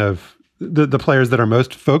most kind of the players that are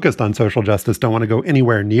most focused on social justice don't want to go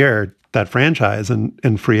anywhere near that franchise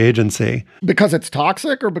in free agency. Because it's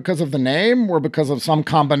toxic, or because of the name, or because of some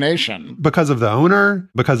combination? Because of the owner,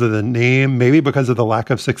 because of the name, maybe because of the lack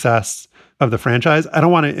of success of the franchise. I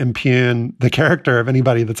don't want to impugn the character of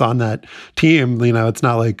anybody that's on that team. It's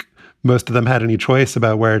not like most of them had any choice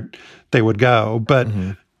about where they would go, but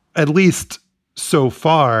at least so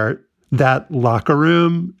far, that locker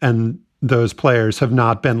room and those players have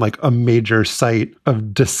not been like a major site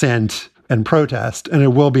of dissent and protest. And it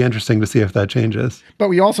will be interesting to see if that changes. But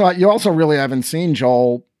you also really haven't seen,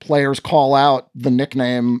 Joel, players call out the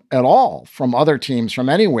nickname at all from other teams from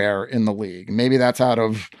anywhere in the league. Maybe that's out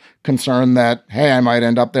of concern that, hey, I might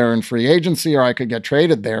end up there in free agency or I could get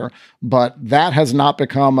traded there. But that has not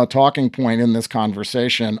become a talking point in this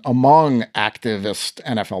conversation among activist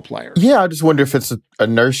NFL players. Yeah, I just wonder if it's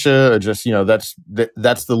inertia or just,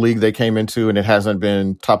 that's the league they came into and it hasn't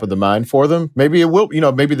been top of the mind for them. Maybe it will,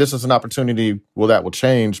 maybe this is an opportunity that will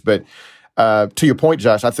change. But to your point,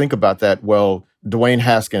 Josh, I think about that. Well, Dwayne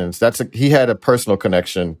Haskins, he had a personal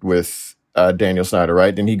connection with Daniel Snyder,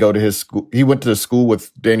 right? Then he went to the school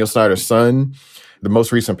with Daniel Snyder's son, the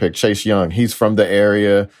most recent pick, Chase Young. He's from the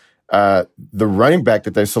area. The running back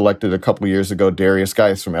that they selected a couple of years ago, Darius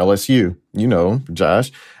Geis from LSU,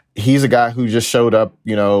 Josh, he's a guy who just showed up,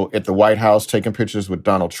 at the White House taking pictures with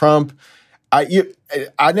Donald Trump.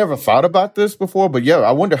 I never thought about this before, but yeah,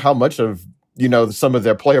 I wonder how much of, some of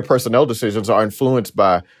their player personnel decisions are influenced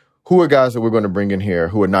by who are guys that we're going to bring in here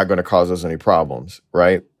who are not going to cause us any problems,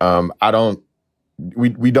 right?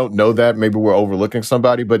 We don't know that. Maybe we're overlooking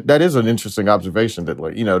somebody, but that is an interesting observation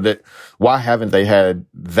that why haven't they had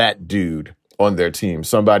that dude on their team?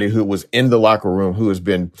 Somebody who was in the locker room who has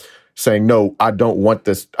been saying, no, I don't want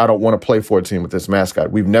this. I don't want to play for a team with this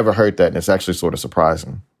mascot. We've never heard that. And it's actually sort of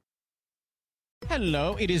surprising.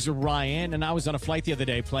 Hello, it is Ryan, and I was on a flight the other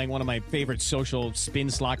day playing one of my favorite social spin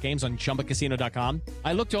slot games on ChumbaCasino.com.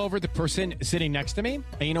 I looked over at the person sitting next to me, and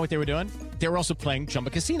you know what they were doing? They were also playing Chumba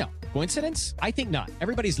Casino. Coincidence? I think not.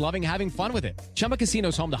 Everybody's loving having fun with it. Chumba Casino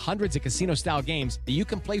is home to hundreds of casino-style games that you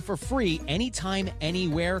can play for free anytime,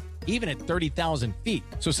 anywhere, even at 30,000 feet.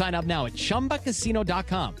 So sign up now at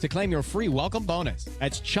ChumbaCasino.com to claim your free welcome bonus.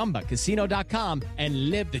 That's ChumbaCasino.com and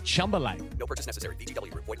live the Chumba life. No purchase necessary.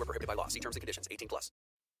 VGW. Void where prohibited by law. See terms and conditions. 18+.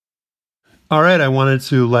 All right. I wanted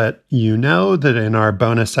to let you know that in our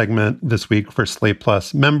bonus segment this week for Slate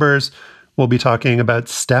Plus members, we'll be talking about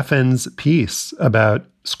Stefan's piece about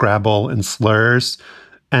Scrabble and slurs.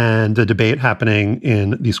 and a debate happening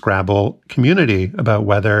in the Scrabble community about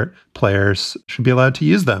whether players should be allowed to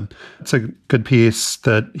use them. It's a good piece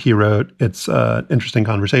that he wrote. It's an interesting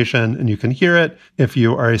conversation, and you can hear it if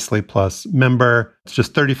you are a Slate Plus member. It's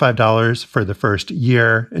just $35 for the first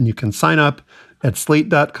year, and you can sign up at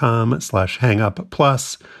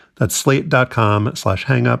slate.com/hangupplus. That's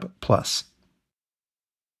slate.com/hangupplus.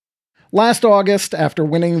 Last August, after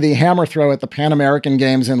winning the hammer throw at the Pan American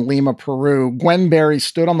Games in Lima, Peru, Gwen Berry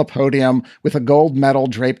stood on the podium with a gold medal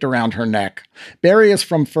draped around her neck. Berry is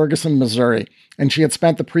from Ferguson, Missouri, and she had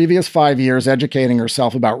spent the previous 5 years educating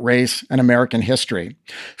herself about race and American history.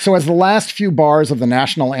 So as the last few bars of the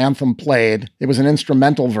national anthem played, it was an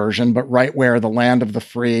instrumental version, but right where the land of the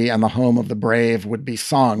free and the home of the brave would be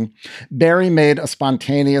sung, Berry made a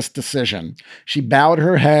spontaneous decision. She bowed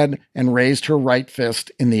her head and raised her right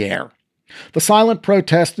fist in the air. The silent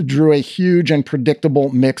protest drew a huge and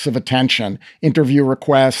predictable mix of attention: interview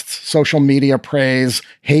requests, social media praise,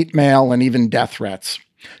 hate mail, and even death threats.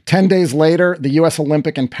 10 days later, the U.S.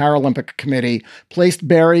 Olympic and Paralympic Committee placed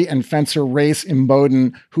Berry and fencer Race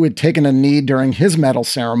Imboden, who had taken a knee during his medal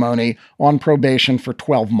ceremony, on probation for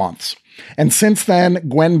 12 months. And since then,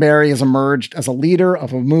 Gwen Berry has emerged as a leader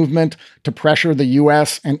of a movement to pressure the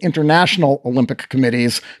U.S. and international Olympic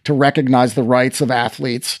committees to recognize the rights of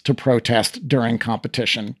athletes to protest during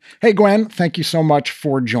competition. Hey, Gwen, thank you so much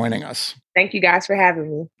for joining us. Thank you guys for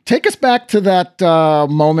having me. Take us back to that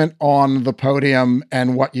moment on the podium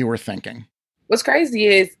and what you were thinking. What's crazy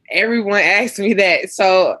is everyone asked me that.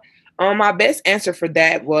 So my best answer for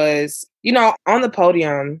that was, on the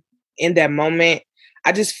podium in that moment,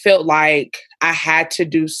 I just felt like I had to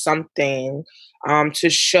do something to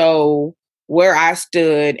show where I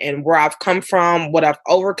stood and where I've come from, what I've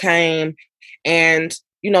overcame, and,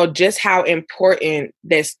 just how important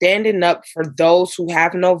that standing up for those who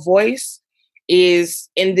have no voice is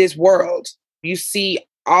in this world. You see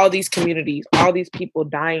all these communities, all these people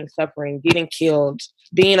dying, suffering, getting killed,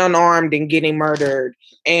 being unarmed and getting murdered.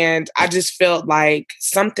 And I just felt like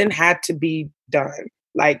something had to be done.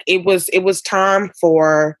 Like it was time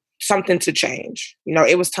for something to change.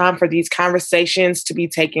 It was time for these conversations to be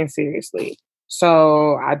taken seriously.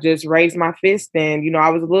 So I just raised my fist and, I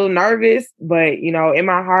was a little nervous, but, in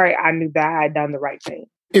my heart, I knew that I had done the right thing.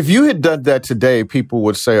 If you had done that today, people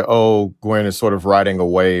would say, oh, Gwen is sort of riding a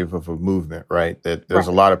wave of a movement, right? That there's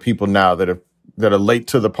a lot of people now that are late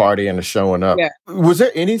to the party and are showing up. Yeah. Was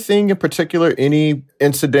there anything in particular, any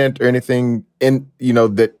incident or anything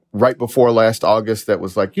that right before last August that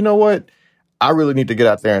was like, you know what, I really need to get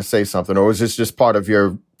out there and say something? Or was this just part of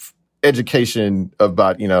your education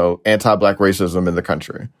about, anti-Black racism in the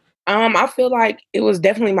country? I feel like it was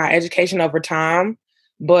definitely my education over time.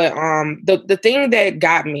 But the thing that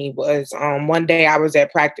got me was one day I was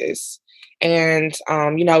at practice and,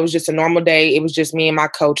 it was just a normal day. It was just me and my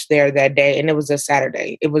coach there that day. And it was a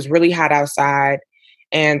Saturday. It was really hot outside.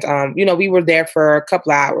 And, we were there for a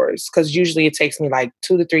couple of hours because usually it takes me like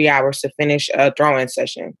 2 to 3 hours to finish a throw-in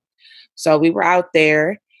session. So we were out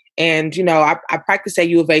there and, I practiced at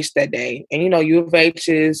U of H that day. And, U of H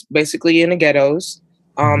is basically in the ghettos.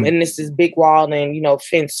 And this is big wall and,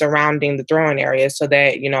 fence surrounding the throwing area so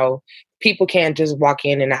that, people can't just walk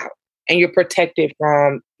in and out. And you're protected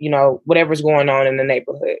from, whatever's going on in the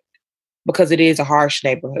neighborhood because it is a harsh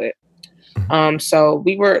neighborhood. So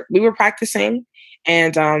we were practicing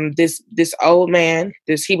and this old man,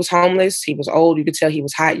 he was homeless. He was old. You could tell he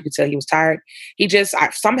was hot. You could tell he was tired.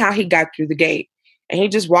 Somehow he got through the gate and he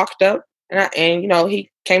just walked up and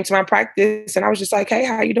he came to my practice and I was just like, hey,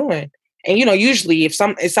 how you doing? And, usually if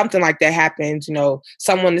something like that happens,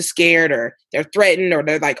 someone is scared or they're threatened or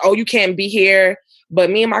they're like, oh, you can't be here.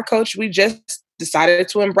 But me and my coach, we just decided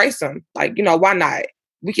to embrace him. Like, why not?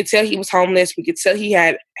 We could tell he was homeless. We could tell he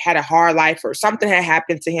had a hard life or something had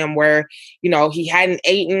happened to him where, he hadn't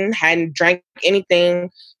eaten, hadn't drank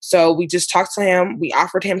anything. So we just talked to him. We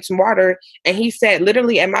offered him some water and he sat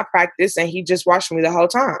literally at my practice and he just watched me the whole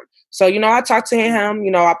time. So, I talked to him,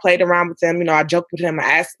 I played around with him, I joked with him. I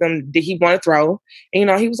asked him, did he want to throw? And,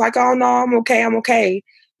 he was like, oh, no, I'm okay.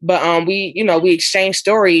 But we exchanged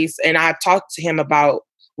stories and I talked to him about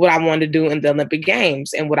what I wanted to do in the Olympic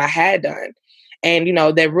Games and what I had done. And,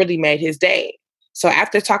 that really made his day. So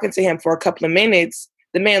after talking to him for a couple of minutes,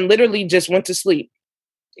 the man literally just went to sleep.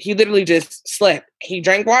 He literally just slept. He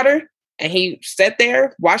drank water and he sat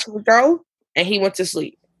there, watched me throw, and he went to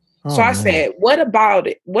sleep. So I said, what about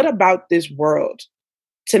it? What about this world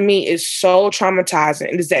to me is so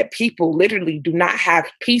traumatizing is that people literally do not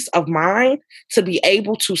have peace of mind to be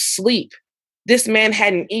able to sleep. This man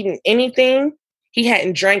hadn't eaten anything. He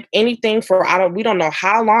hadn't drank anything for, we don't know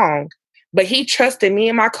how long, But he trusted me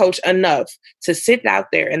and my coach enough to sit out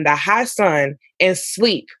there in the high sun and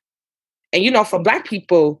sleep. And, you know, for Black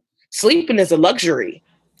people, sleeping is a luxury.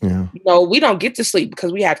 Yeah. You know, we don't get to sleep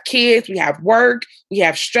because we have kids, we have work, we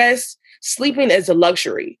have stress. Sleeping is a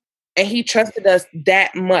luxury. And he trusted us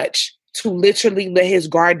that much to literally let his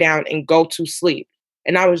guard down and go to sleep.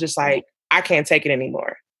 And I was just like, I can't take it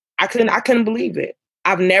anymore. I couldn't believe it.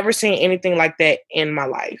 I've never seen anything like that in my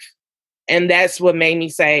life. And that's what made me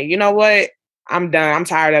say, you know what? I'm done. I'm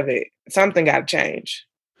tired of it. Something got to change.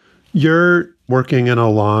 You're working in a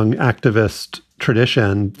long activist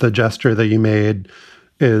tradition. The gesture that you made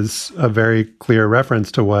is a very clear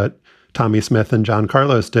reference to what Tommie Smith and John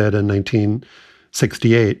Carlos did in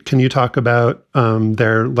 1968. Can you talk about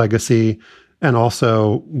their legacy and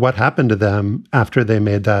also what happened to them after they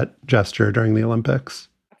made that gesture during the Olympics?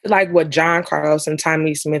 Like what John Carlos and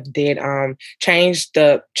Tommie Smith did, changed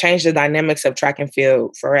the dynamics of track and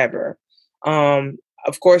field forever.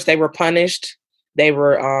 Of course, they were punished. They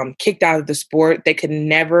were kicked out of the sport. They could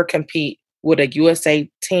never compete with a USA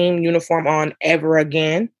team uniform on ever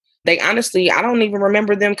again. They honestly, I don't even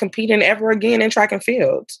remember them competing ever again in track and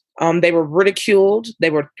field. They were ridiculed. They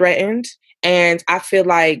were threatened. And I feel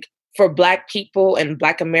like for Black people and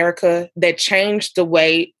Black America, that changed the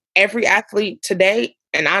way every athlete today,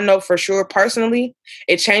 and I know for sure personally,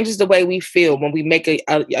 it changes the way we feel when we make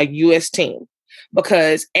a U.S. team.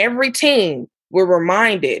 Because every team, we're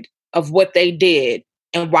reminded of what they did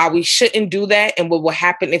and why we shouldn't do that and what will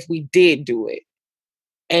happen if we did do it.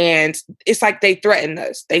 And it's like they threaten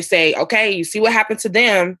us. They say, okay, you see what happened to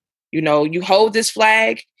them. You know, you hold this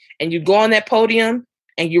flag and you go on that podium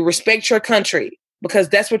and you respect your country because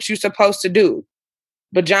that's what you're supposed to do.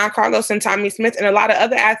 But John Carlos and Tommie Smith and a lot of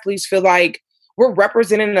other athletes feel like we're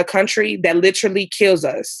representing a country that literally kills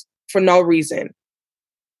us for no reason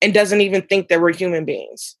and doesn't even think that we're human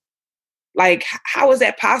beings. Like, how is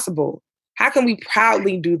that possible? How can we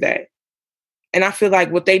proudly do that? And I feel like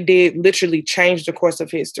what they did literally changed the course of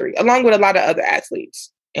history, along with a lot of other athletes.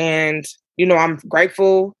 And, you know, I'm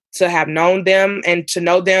grateful to have known them and to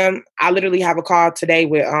know them. I literally have a call today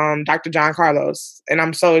with Dr. John Carlos, and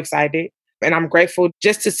I'm so excited. And I'm grateful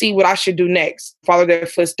just to see what I should do next, follow their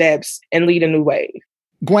footsteps and lead a new wave.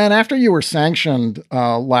 Gwen, after you were sanctioned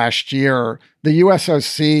last year, the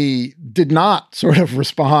USOC did not sort of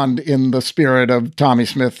respond in the spirit of Tommie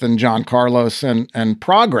Smith and John Carlos and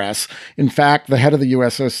progress. In fact, the head of the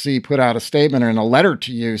USOC put out a statement in a letter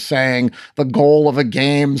to you saying the goal of the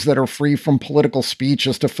games that are free from political speech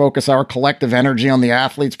is to focus our collective energy on the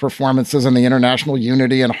athletes' performances and the international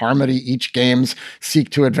unity and harmony each games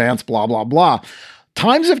seek to advance, blah, blah, blah.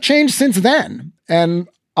 Times have changed since then. And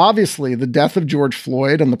obviously, the death of George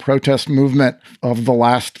Floyd and the protest movement of the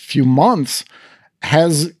last few months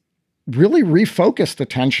has really refocused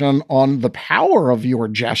attention on the power of your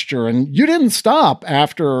gesture. And you didn't stop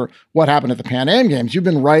after what happened at the Pan Am Games. You've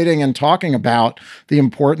been writing and talking about the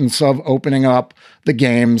importance of opening up the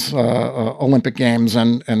games, Olympic Games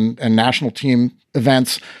and national team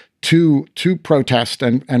events to protest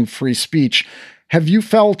and free speech. Have you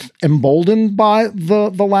felt emboldened by the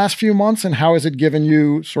last few months, and how has it given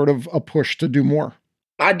you sort of a push to do more?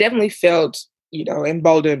 I definitely felt,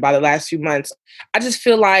 emboldened by the last few months. I just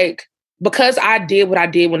feel like because I did what I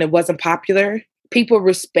did when it wasn't popular, people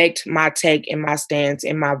respect my take and my stance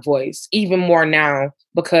and my voice even more now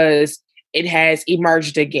because it has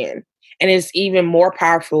emerged again. And it's even more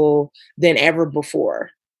powerful than ever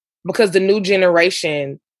before because the new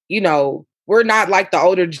generation, we're not like the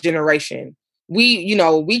older generation.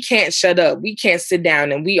 We can't shut up. We can't sit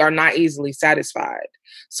down and we are not easily satisfied.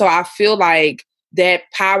 So I feel like that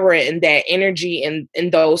power and that energy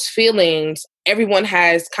and those feelings, everyone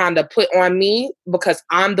has kind of put on me because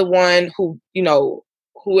I'm the one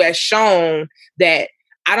who has shown that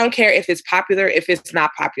I don't care if it's popular, if it's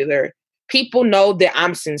not popular. People know that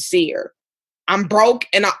I'm sincere. I'm broke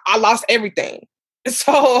and I lost everything.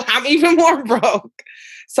 So I'm even more broke.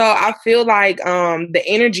 So I feel like the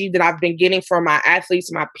energy that I've been getting from my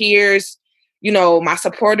athletes, my peers, my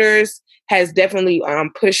supporters has definitely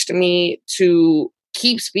pushed me to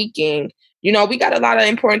keep speaking. We got a lot of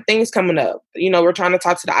important things coming up. We're trying to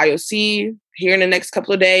talk to the IOC here in the next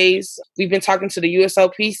couple of days. We've been talking to the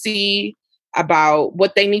USOPC about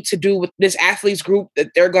what they need to do with this athletes group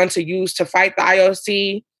that they're going to use to fight the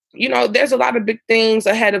IOC. There's a lot of big things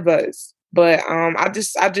ahead of us. But I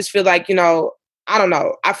just feel like, I don't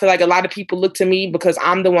know. I feel like a lot of people look to me because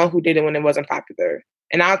I'm the one who did it when it wasn't popular.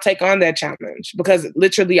 And I'll take on that challenge because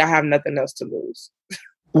literally I have nothing else to lose.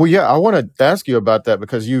 Well, yeah, I want to ask you about that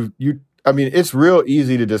because I mean, it's real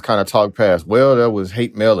easy to just kind of talk past, well, there was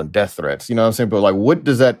hate mail and death threats, you know what I'm saying? But like, what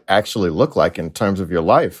does that actually look like in terms of your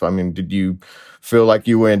life? I mean, did you feel like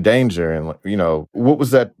you were in danger? And, you know, what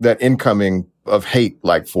was that incoming of hate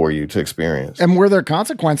like for you to experience? And were there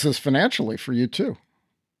consequences financially for you too?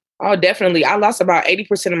 Oh, definitely. I lost about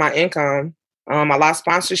 80% of my income. I lost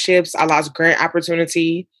sponsorships. I lost grant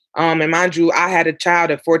opportunity. And mind you, I had a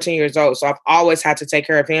child at 14 years old. So I've always had to take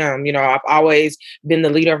care of him. You know, I've always been the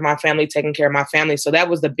leader of my family, taking care of my family. So that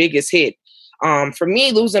was the biggest hit. For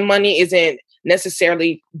me, losing money isn't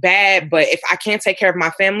necessarily bad, but if I can't take care of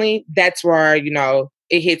my family, that's where, you know,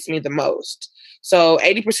 it hits me the most. So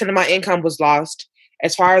 80% of my income was lost.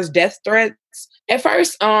 As far as death threats, at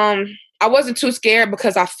first, I wasn't too scared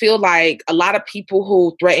because I feel like a lot of people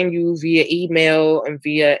who threaten you via email and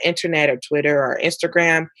via internet or Twitter or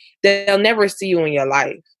Instagram, they'll never see you in your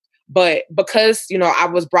life. But because, you know, I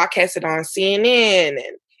was broadcasted on CNN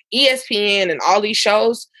and ESPN and all these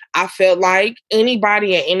shows, I felt like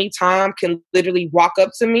anybody at any time can literally walk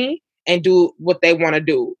up to me and do what they want to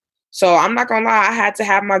do. So I'm not going to lie, I had to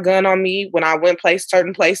have my gun on me when I went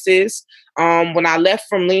certain places. When I left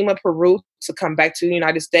from Lima, Peru to come back to the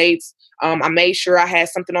United States, I made sure I had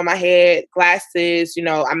something on my head, glasses, you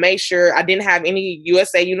know, I made sure I didn't have any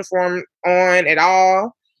USA uniform on at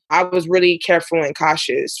all. I was really careful and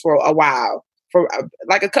cautious for a while, for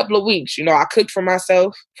like a couple of weeks. You know, I cooked for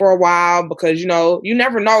myself for a while because, you know, you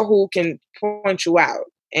never know who can point you out.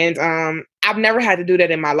 And I've never had to do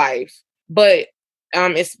that in my life. But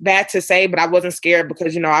it's bad to say, but I wasn't scared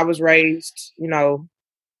because, you know, I was raised, you know,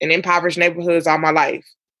 in impoverished neighborhoods all my life.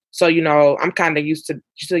 So, you know, I'm kind of used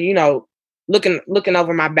to, you know, looking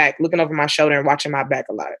over my back, looking over my shoulder and watching my back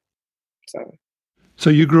a lot. So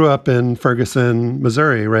you grew up in Ferguson,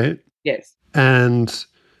 Missouri, right? Yes. And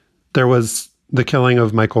there was the killing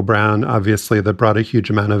of Michael Brown, obviously, that brought a huge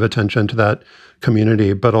amount of attention to that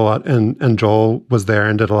community, but a lot, and Joel was there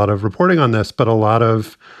and did a lot of reporting on this, but a lot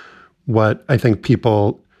of what I think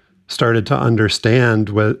people started to understand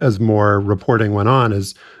as more reporting went on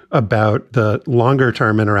is about the longer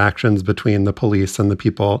term interactions between the police and the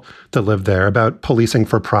people that live there, about policing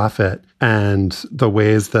for profit and the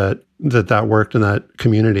ways that worked in that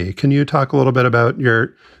community. Can you talk a little bit about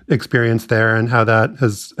your experience there and how that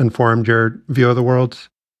has informed your view of the world?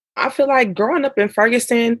 I feel like growing up in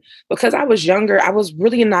Ferguson, because I was younger, I was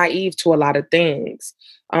really naive to a lot of things.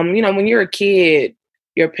 You know, when you're a kid,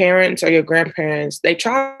 your parents or your grandparents, they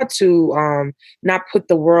try to not put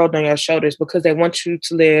the world on your shoulders because they want you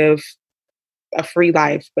to live a free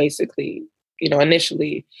life, basically, you know,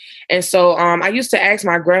 initially. And so I used to ask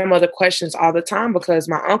my grandmother questions all the time because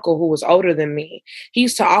my uncle, who was older than me, he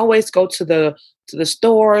used to always go to the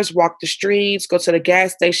stores, walk the streets, go to the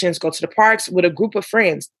gas stations, go to the parks with a group of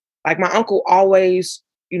friends. Like my uncle always,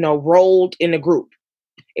 you know, rolled in a group.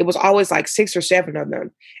 It was always like 6 or 7 of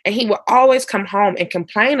them. And he would always come home and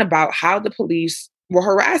complain about how the police were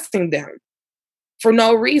harassing them for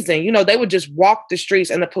no reason. You know, they would just walk the streets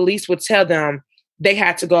and the police would tell them they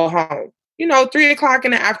had to go home. You know, 3:00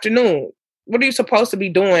 in the afternoon. What are you supposed to be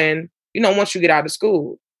doing, you know, once you get out of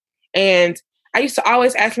school? And I used to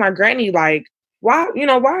always ask my granny, like, why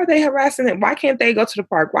are they harassing them? Why can't they go to the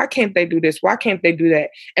park? Why can't they do this? Why can't they do that?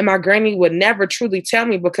 And my granny would never truly tell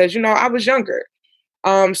me because, you know, I was younger.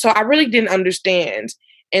 So I really didn't understand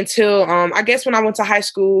until I guess when I went to high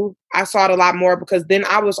school, I saw it a lot more because then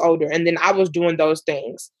I was older and then I was doing those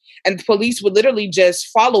things. And the police would literally just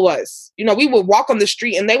follow us. You know, we would walk on the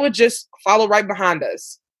street and they would just follow right behind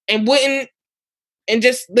us and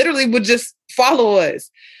just literally would just follow us.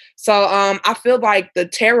 So I feel like the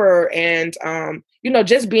terror and, you know,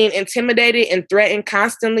 just being intimidated and threatened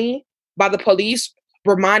constantly by the police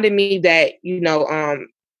reminded me that, you know,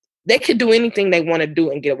 they could do anything they want to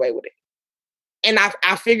do and get away with it. And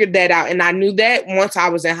I figured that out. And I knew that once I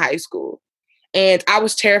was in high school. And I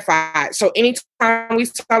was terrified. So anytime we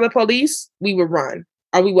saw the police, we would run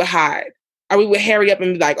or we would hide or we would hurry up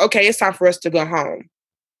and be like, okay, it's time for us to go home.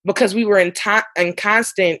 Because we were in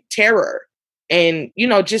constant terror and, you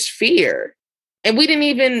know, just fear. And we didn't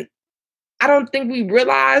even, I don't think we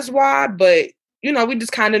realized why, but, you know, we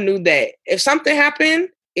just kind of knew that if something happened,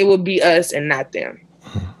 it would be us and not them.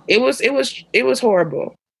 It was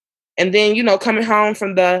horrible. And then, you know, coming home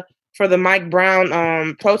for the Mike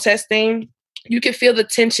Brown protesting, you could feel the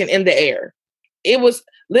tension in the air. It was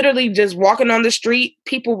literally just walking on the street.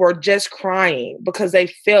 People were just crying because they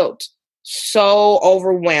felt so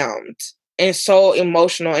overwhelmed and so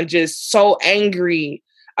emotional and just so angry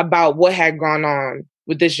about what had gone on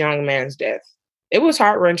with this young man's death. It was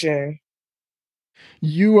heart-wrenching.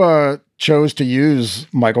 You chose to use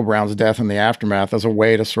Michael Brown's death and the aftermath as a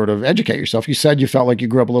way to sort of educate yourself. You said you felt like you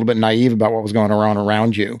grew up a little bit naive about what was going on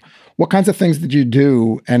around you. What kinds of things did you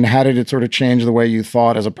do, and how did it sort of change the way you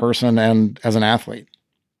thought as a person and as an athlete?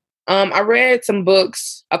 I read some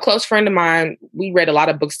books. A close friend of mine, we read a lot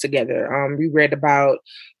of books together. We read about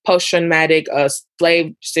post-traumatic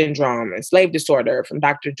slave syndrome and slave disorder from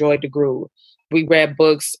Dr. Joy DeGruy. We read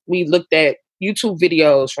books. We looked at YouTube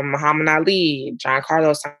videos from Muhammad Ali, John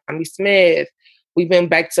Carlos, Tommy Smith. We went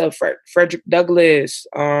back to Frederick Douglass,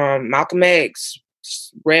 Malcolm X,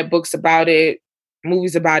 read books about it,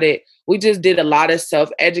 movies about it. We just did a lot of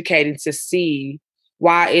self-educating to see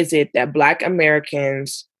why is it that Black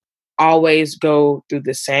Americans always go through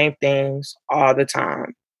the same things all the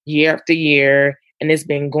time, year after year, and it's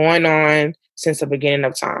been going on since the beginning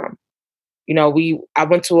of time. You know, I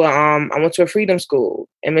went to a freedom school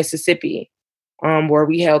in Mississippi, where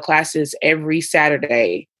we held classes every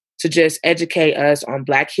Saturday to just educate us on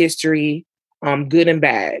Black history, good and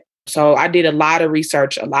bad. So I did a lot of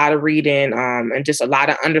research, a lot of reading, and just a lot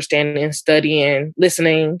of understanding, studying,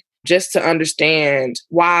 listening, just to understand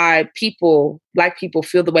why Black people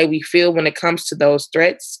feel the way we feel when it comes to those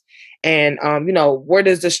threats. And, where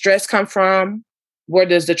does the stress come from? Where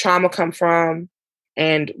does the trauma come from?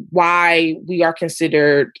 And why we are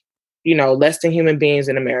considered, less than human beings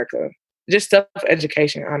in America. Just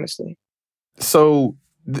self-education, honestly. So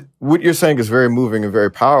what you're saying is very moving and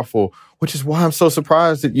very powerful, which is why I'm so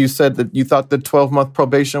surprised that you said that you thought the 12-month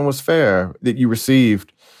probation was fair that you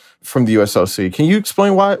received from the USOC. Can you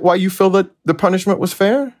explain why you feel that the punishment was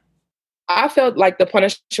fair? I felt like the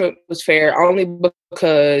punishment was fair only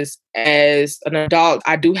because as an adult,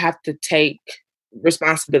 I do have to take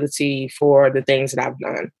responsibility for the things that I've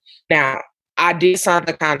done. Now, I did sign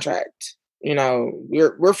the contract.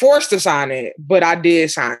 We're forced to sign it, but I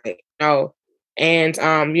did sign it. And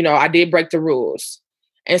I did break the rules.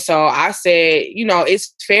 And so I said,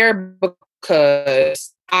 it's fair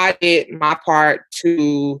because I did my part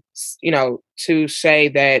to say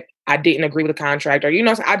that I didn't agree with the contract, or,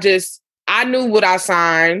 I knew what I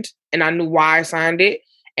signed and I knew why I signed it,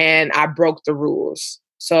 and I broke the rules.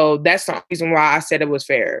 So that's the reason why I said it was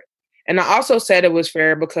fair. And I also said it was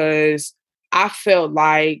fair because I felt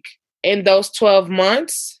like in those 12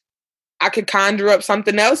 months, I could conjure up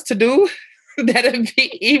something else to do that'd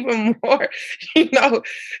be even more,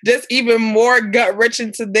 just even more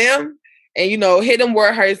gut-wrenching to them, and hit them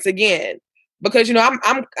where it hurts again. Because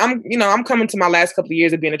I'm coming to my last couple of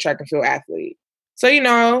years of being a track and field athlete. So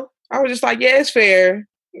I was just like, yeah, it's fair,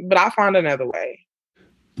 but I'll find another way.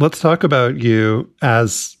 Let's talk about you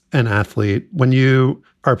as an athlete. When you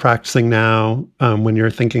are practicing now, when you're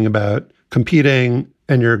thinking about competing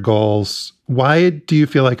and your goals, why do you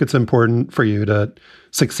feel like it's important for you to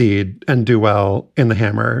succeed and do well in the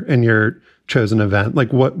hammer in your chosen event?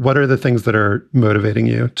 Like, what are the things that are motivating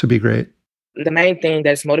you to be great? The main thing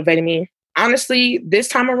that's motivating me, honestly, this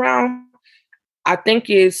time around, I think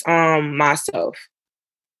is myself.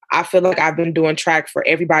 I feel like I've been doing track for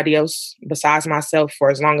everybody else besides myself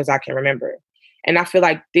for as long as I can remember. And I feel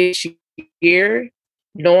like this year,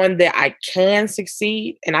 knowing that I can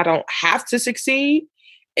succeed and I don't have to succeed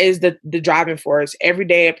is the driving force. Every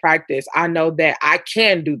day at practice, I know that I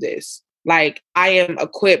can do this. Like, I am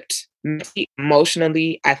equipped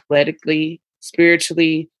emotionally, athletically,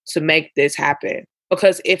 spiritually to make this happen.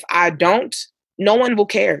 Because if I don't, no one will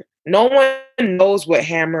care. No one knows what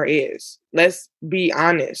hammer is. Let's be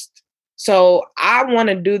honest. So I want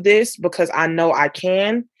to do this because I know I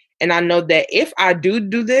can. And I know that if I do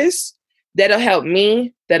this, that'll help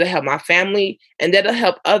me, that'll help my family, and that'll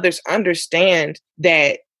help others understand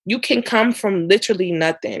that you can come from literally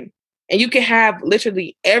nothing. And you can have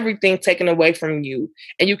literally everything taken away from you.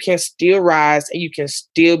 And you can still rise and you can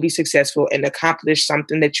still be successful and accomplish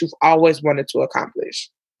something that you've always wanted to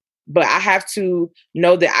accomplish. But I have to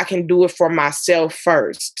know that I can do it for myself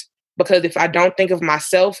first. Because if I don't think of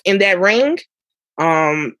myself in that ring,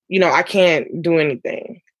 I can't do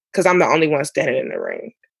anything because I'm the only one standing in the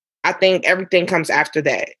ring. I think everything comes after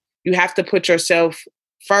that. You have to put yourself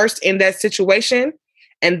first in that situation,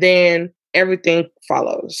 and then everything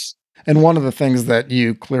follows. And one of the things that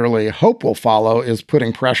you clearly hope will follow is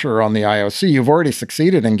putting pressure on the IOC. You've already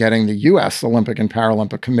succeeded in getting the U.S. Olympic and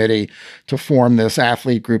Paralympic Committee to form this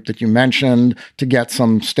athlete group that you mentioned, to get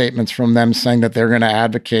some statements from them saying that they're going to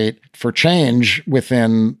advocate for change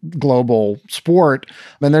within global sport.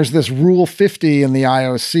 And there's this Rule 50 in the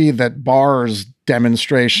IOC that bars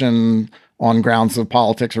demonstration on grounds of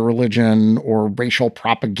politics or religion or racial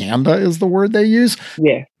propaganda is the word they use.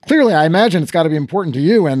 Yeah. Clearly, I imagine it's got to be important to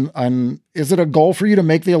you. And is it a goal for you to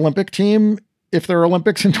make the Olympic team if there are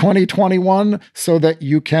Olympics in 2021 so that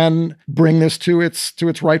you can bring this to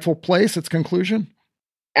its rightful place, its conclusion?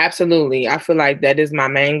 Absolutely. I feel like that is my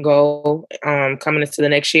main goal coming into the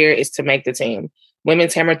next year is to make the team.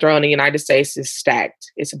 Women's hammer throw in the United States is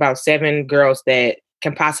stacked. It's about 7 girls that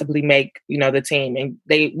can possibly make, the team. And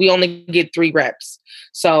we only get 3 reps.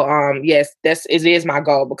 So yes, it is my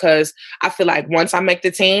goal, because I feel like once I make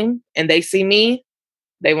the team and they see me,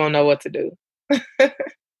 they won't know what to do.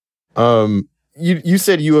 You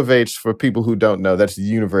said U of H, for people who don't know, that's the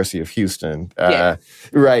University of Houston. Yeah.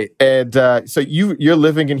 Right. And so you're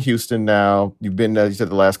living in Houston now. You've been there, you said,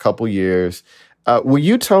 the last couple years. Will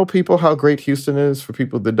you tell people how great Houston is for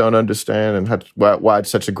people that don't understand, and why it's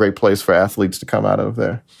such a great place for athletes to come out of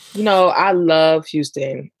there? I love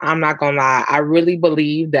Houston. I'm not going to lie. I really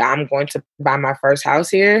believe that I'm going to buy my first house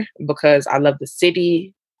here because I love the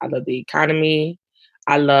city. I love the economy.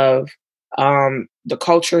 I love the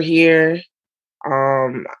culture here.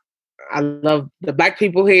 I love the Black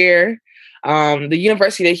people here. The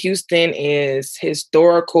University of Houston is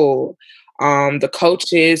historical. The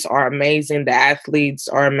coaches are amazing. The athletes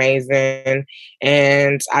are amazing.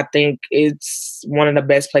 And I think it's one of the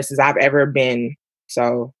best places I've ever been.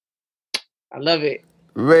 So I love it.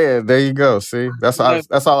 Man, there you go. See, that's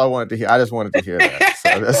all I wanted to hear. I just wanted to hear that.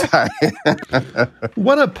 So that's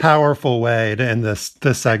what a powerful way to end this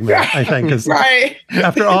segment, I think, is right.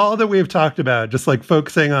 After all that we've talked about, just like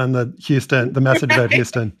focusing on the message about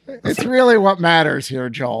Houston. It's really what matters here,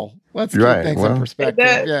 Joel. Let's keep things in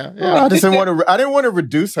perspective. Yeah. Well, I didn't want to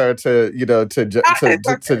reduce her to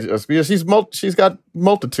because she's got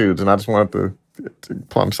multitudes, and I just wanted to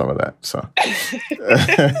plumb some of that. So.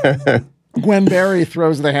 Gwen Berry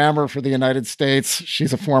throws the hammer for the United States.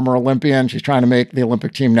 She's a former Olympian. She's trying to make the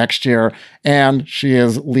Olympic team next year, and she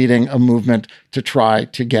is leading a movement to try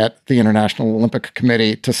to get the International Olympic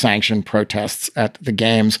Committee to sanction protests at the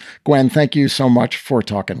Games. Gwen, thank you so much for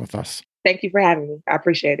talking with us. Thank you for having me. I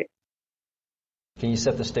appreciate it. Can you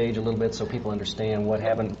set the stage a little bit so people understand what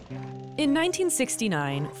happened? In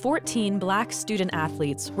 1969, 14 Black student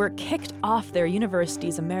athletes were kicked off their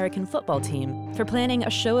university's American football team for planning a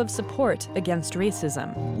show of support against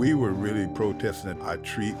racism. We were really protesting our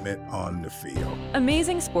treatment on the field.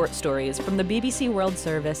 Amazing Sports Stories from the BBC World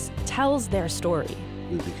Service tells their story.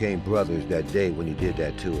 We became brothers that day when he did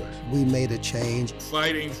that to us. We made a change.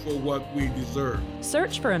 Fighting for what we deserve.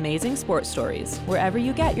 Search for Amazing Sports Stories wherever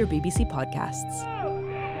you get your BBC podcasts.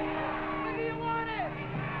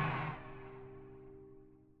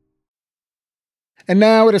 And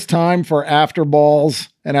now it is time for After Balls.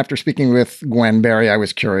 And after speaking with Gwen Berry, I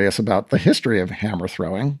was curious about the history of hammer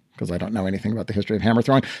throwing, because I don't know anything about the history of hammer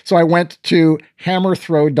throwing. So I went to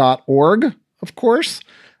hammerthrow.org, of course.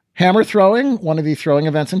 Hammer throwing, one of the throwing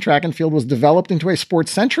events in track and field, was developed into a sport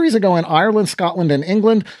centuries ago in Ireland, Scotland, and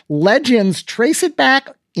England. Legends trace it back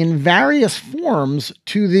in various forms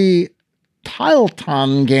to the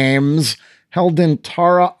Tileton Games held in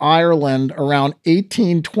Tara, Ireland around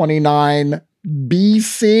 1829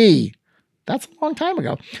 BC. That's a long time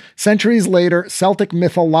ago. Centuries later, Celtic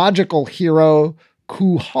mythological hero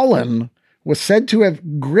Cuchulainn was said to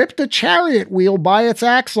have gripped a chariot wheel by its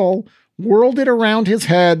axle, whirled it around his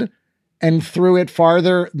head, and threw it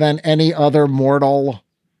farther than any other mortal.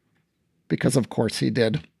 Because of course he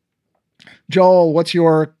did. Joel, what's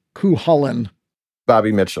your Cuchulainn?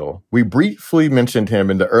 Bobby Mitchell. We briefly mentioned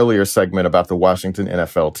him in the earlier segment about the Washington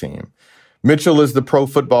NFL team. Mitchell is the Pro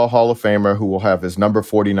Football Hall of Famer who will have his number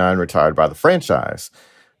 49 retired by the franchise.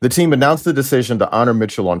 The team announced the decision to honor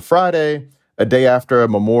Mitchell on Friday, a day after a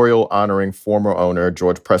memorial honoring former owner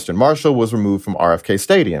George Preston Marshall was removed from RFK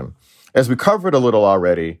Stadium. As we covered a little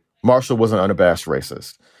already, Marshall was an unabashed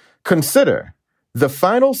racist. Consider, the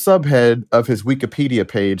final subhead of his Wikipedia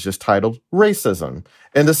page is titled Racism,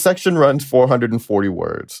 and the section runs 440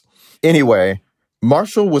 words. Anyway,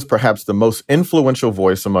 Marshall was perhaps the most influential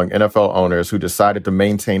voice among NFL owners who decided to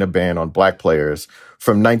maintain a ban on Black players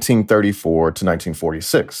from 1934 to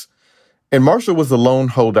 1946. And Marshall was the lone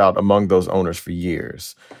holdout among those owners for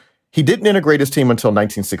years. He didn't integrate his team until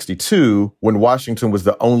 1962, when Washington was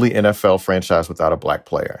the only NFL franchise without a Black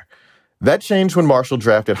player. That changed when Marshall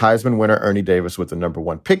drafted Heisman winner Ernie Davis with the number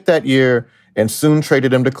 1 pick that year and soon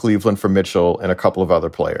traded him to Cleveland for Mitchell and a couple of other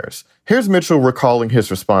players. Here's Mitchell recalling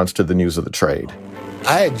his response to the news of the trade.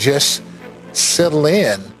 I had just settled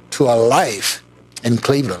in to a life in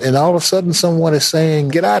Cleveland, and all of a sudden someone is saying,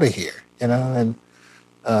 get out of here, and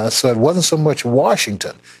so it wasn't so much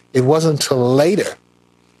Washington. It wasn't until later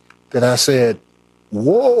that I said,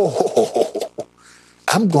 whoa,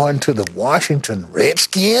 I'm going to the Washington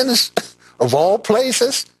Redskins of all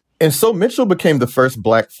places. And so Mitchell became the first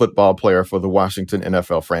black football player for the Washington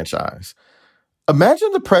NFL franchise.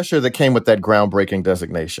 Imagine the pressure that came with that groundbreaking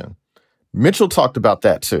designation. Mitchell talked about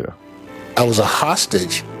that too. I was a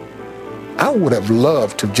hostage. I would have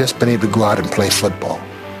loved to have just been able to go out and play football.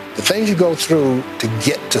 The things you go through to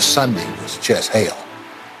get to Sunday was just hell.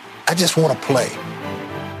 I just want to play.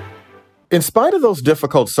 In spite of those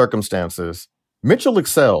difficult circumstances, Mitchell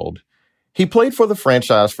excelled. He played for the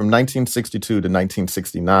franchise from 1962 to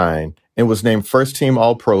 1969 and was named first-team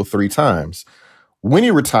All-Pro 3 times. When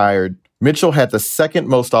he retired, Mitchell had the second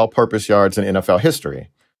most all-purpose yards in NFL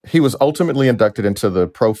history. He was ultimately inducted into the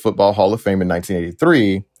Pro Football Hall of Fame in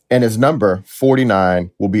 1983, and his number,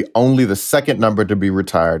 49, will be only the second number to be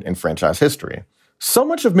retired in franchise history. So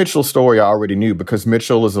much of Mitchell's story I already knew because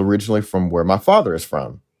Mitchell is originally from where my father is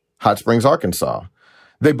from, Hot Springs, Arkansas.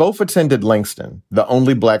 They both attended Langston, the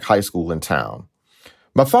only black high school in town.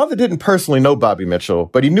 My father didn't personally know Bobby Mitchell,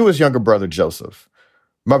 but he knew his younger brother, Joseph.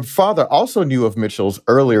 My father also knew of Mitchell's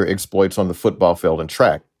earlier exploits on the football field and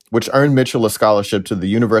track, which earned Mitchell a scholarship to the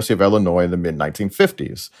University of Illinois in the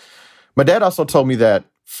mid-1950s. My dad also told me that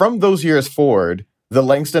from those years forward, the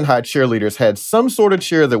Langston High cheerleaders had some sort of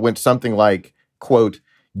cheer that went something like, quote,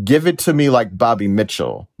 "Give it to me like Bobby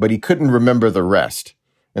Mitchell," but he couldn't remember the rest.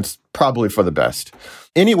 It's probably for the best.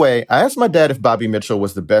 Anyway, I asked my dad if Bobby Mitchell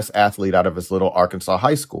was the best athlete out of his little Arkansas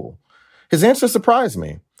high school. His answer surprised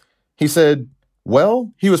me. He said,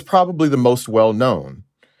 well, he was probably the most well-known.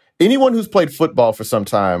 Anyone who's played football for some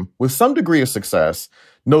time with some degree of success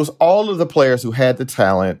knows all of the players who had the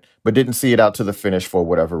talent but didn't see it out to the finish for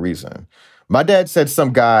whatever reason. My dad said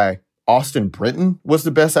some guy, Austin Brenton, was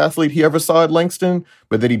the best athlete he ever saw at Langston,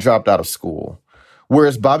 but that he dropped out of school.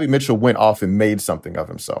 Whereas Bobby Mitchell went off and made something of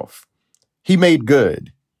himself. He made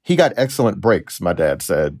good. He got excellent breaks, my dad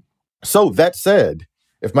said. So that said,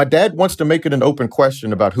 if my dad wants to make it an open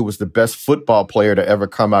question about who was the best football player to ever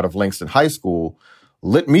come out of Langston High School,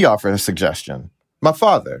 let me offer a suggestion. My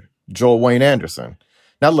father, Joel Wayne Anderson.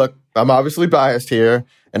 Now look, I'm obviously biased here,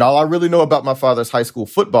 and all I really know about my father's high school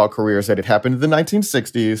football career is that it happened in the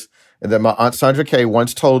 1960s, and that my Aunt Sandra Kay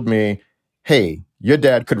once told me, hey, your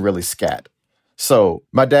dad could really scat. So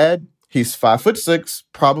my dad, he's 5'6",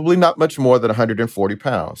 probably not much more than 140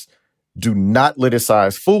 pounds. Do not let his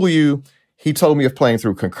size fool you. He told me of playing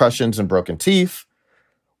through concussions and broken teeth.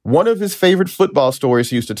 One of his favorite football stories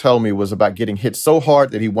he used to tell me was about getting hit so hard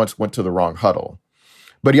that he once went to the wrong huddle.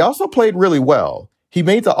 But he also played really well. He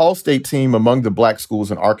made the All-State team among the black schools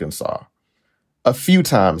in Arkansas. A few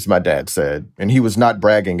times, my dad said, and he was not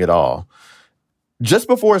bragging at all. Just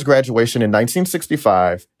before his graduation in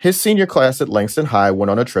 1965, his senior class at Langston High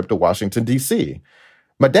went on a trip to Washington, D.C.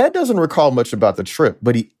 My dad doesn't recall much about the trip,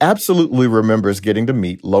 but he absolutely remembers getting to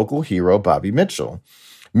meet local hero Bobby Mitchell.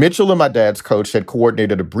 Mitchell and my dad's coach had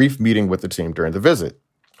coordinated a brief meeting with the team during the visit.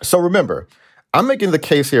 So remember, I'm making the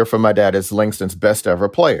case here for my dad as Langston's best ever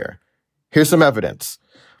player. Here's some evidence.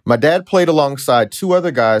 My dad played alongside two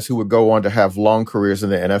other guys who would go on to have long careers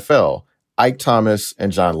in the NFL, Ike Thomas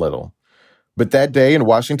and John Little. But that day in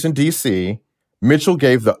Washington, D.C., Mitchell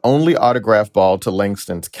gave the only autograph ball to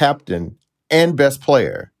Langston's captain and best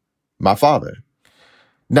player, my father.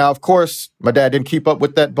 Now, of course, my dad didn't keep up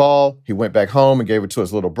with that ball. He went back home and gave it to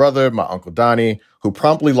his little brother, my Uncle Donnie, who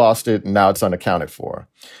promptly lost it, and now it's unaccounted for.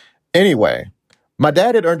 Anyway, my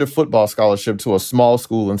dad had earned a football scholarship to a small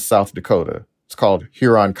school in South Dakota. It's called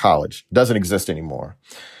Huron College. It doesn't exist anymore.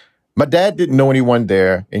 My dad didn't know anyone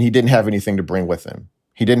there, and he didn't have anything to bring with him.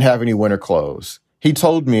 He didn't have any winter clothes. He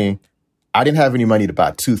told me I didn't have any money to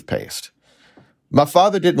buy toothpaste. My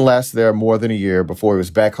father didn't last there more than a year before he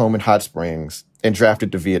was back home in Hot Springs and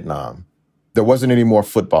drafted to Vietnam. There wasn't any more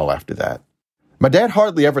football after that. My dad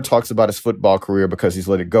hardly ever talks about his football career because he's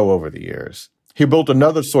let it go over the years. He built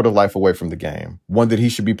another sort of life away from the game, one that he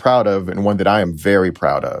should be proud of and one that I am very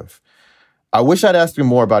proud of. I wish I'd asked him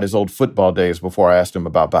more about his old football days before I asked him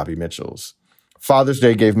about Bobby Mitchell's. Father's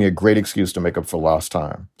Day gave me a great excuse to make up for lost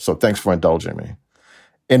time, so thanks for indulging me.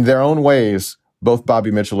 In their own ways, both Bobby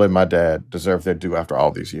Mitchell and my dad deserve their due after all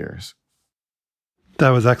these years. That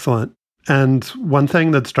was excellent. And one thing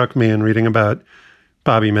that struck me in reading about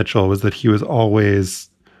Bobby Mitchell was that he was always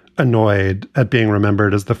annoyed at being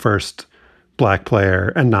remembered as the first black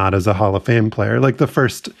player and not as a Hall of Fame player. Like the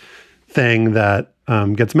first thing that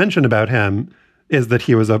gets mentioned about him is that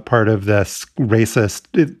he was a part of this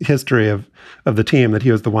racist history of the team, that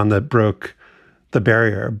he was the one that broke the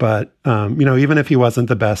barrier. But, even if he wasn't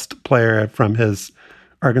the best player from his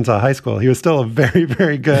Arkansas high school, he was still a very,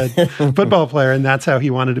 very good football player, and that's how he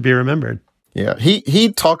wanted to be remembered. Yeah,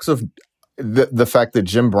 he talks of the fact that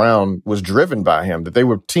Jim Brown was driven by him, that they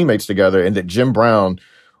were teammates together, and that Jim Brown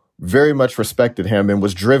very much respected him and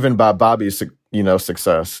was driven by Bobby's,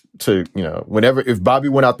 success to, if Bobby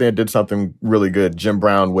went out there and did something really good, Jim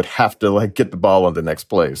Brown would have to get the ball on the next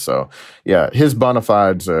play. So yeah, his bona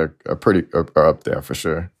fides are up there for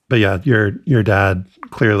sure. But yeah, your dad,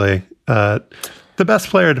 clearly, the best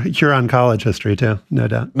player in Huron college history too, no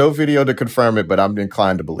doubt. No video to confirm it, but I'm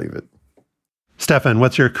inclined to believe it. Stefan,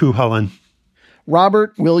 what's your coup Hullen?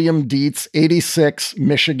 Robert William Dietz, 86,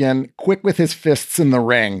 Michigan, quick with his fists in the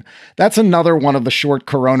ring. That's another one of the short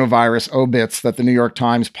coronavirus obits that the New York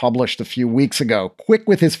Times published a few weeks ago. Quick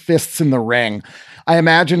with his fists in the ring. I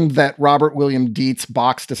imagined that Robert William Dietz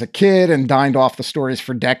boxed as a kid and dined off the stories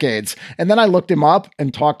for decades. And then I looked him up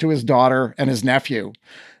and talked to his daughter and his nephew.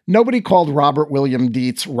 Nobody called Robert William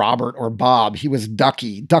Dietz Robert or Bob. He was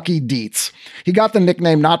Ducky Dietz. He got the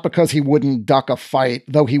nickname not because he wouldn't duck a fight,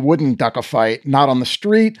 though he wouldn't duck a fight, not on the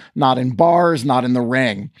street, not in bars, not in the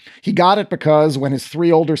ring. He got it because when his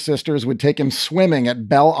 3 older sisters would take him swimming at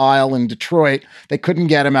Belle Isle in Detroit, they couldn't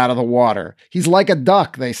get him out of the water. He's like a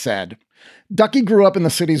duck, they said. Ducky grew up in the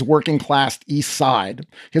city's working-class East Side.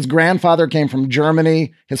 His grandfather came from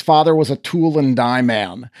Germany. His father was a tool and die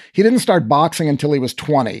man. He didn't start boxing until he was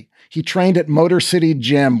 20. He trained at Motor City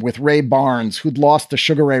Gym with Ray Barnes, who'd lost to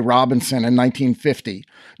Sugar Ray Robinson in 1950.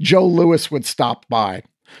 Joe Louis would stop by.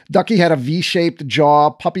 Ducky had a V-shaped jaw,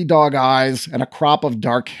 puppy dog eyes, and a crop of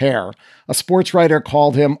dark hair. A sports writer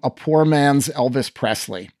called him a poor man's Elvis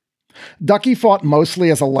Presley. Ducky fought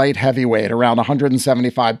mostly as a light heavyweight, around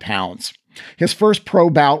 175 pounds. His first pro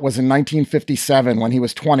bout was in 1957 when he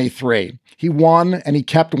was 23. He won and he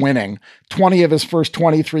kept winning. 20 of his first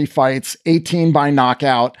 23 fights, 18 by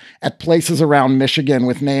knockout, at places around Michigan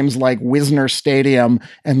with names like Wisner Stadium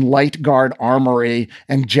and Light Guard Armory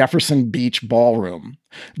and Jefferson Beach Ballroom.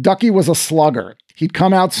 Ducky was a slugger. He'd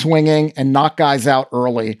come out swinging and knock guys out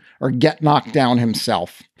early or get knocked down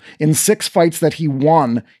himself. In 6 fights that he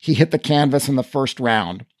won, he hit the canvas in the first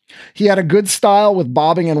round. He had a good style with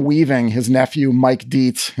bobbing and weaving, his nephew Mike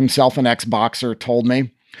Dietz, himself an ex-boxer, told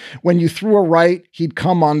me. When you threw a right, he'd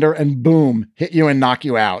come under and boom, hit you and knock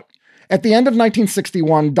you out. At the end of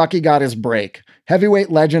 1961, Ducky got his break.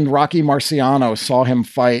 Heavyweight legend Rocky Marciano saw him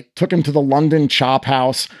fight, took him to the London Chop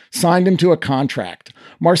House, signed him to a contract.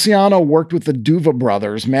 Marciano worked with the Duva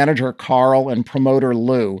brothers, manager Carl and promoter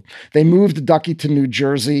Lou. They moved Ducky to New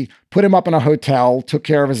Jersey, put him up in a hotel, took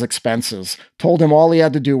care of his expenses, told him all he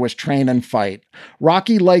had to do was train and fight.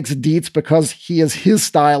 Rocky likes Dietz because he is his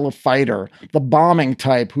style of fighter, the bombing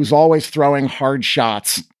type who's always throwing hard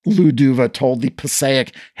shots, Lou Duva told the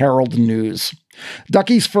Passaic Herald News.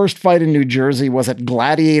 Ducky's first fight in New Jersey was at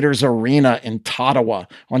Gladiators Arena in Tottawa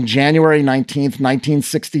on January 19th,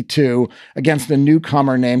 1962, against a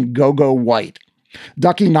newcomer named Go-Go White.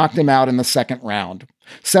 Ducky knocked him out in the second round.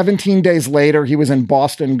 17 days later, he was in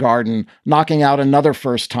Boston Garden, knocking out another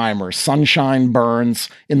first-timer, Sunshine Burns,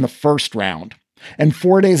 in the first round. And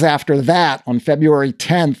 4 days after that, on February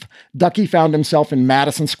 10th, Ducky found himself in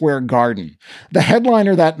Madison Square Garden. The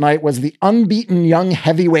headliner that night was the unbeaten young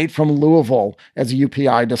heavyweight from Louisville, as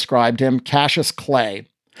UPI described him, Cassius Clay.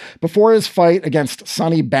 Before his fight against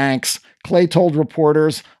Sonny Banks, Clay told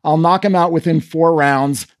reporters, "I'll knock him out within 4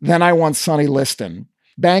 rounds, then I want Sonny Liston."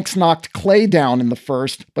 Banks knocked Clay down in the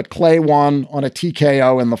first, but Clay won on a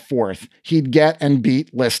TKO in the fourth. He'd get and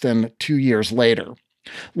beat Liston 2 years later.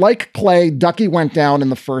 Like Clay, Ducky went down in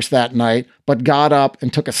the first that night, but got up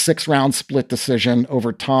and took a 6-round split decision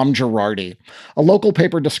over Tom Girardi. A local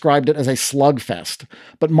paper described it as a slugfest.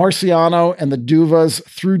 But Marciano and the Duvas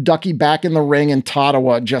threw Ducky back in the ring in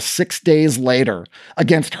Tottawa just 6 days later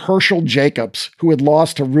against Herschel Jacobs, who had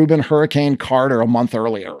lost to Reuben Hurricane Carter a month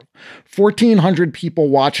earlier. 1,400 people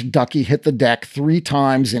watched Ducky hit the deck 3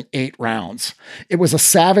 times in 8 rounds. It was a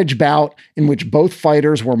savage bout in which both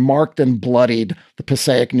fighters were marked and bloodied, the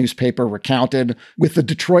Passaic newspaper recounted, with the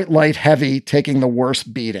Detroit light heavy taking the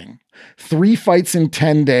worst beating. 3 fights in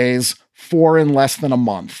 10 days, 4 in less than a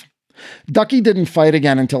month. Ducky didn't fight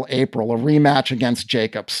again until April, a rematch against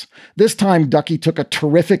Jacobs. This time, Ducky took a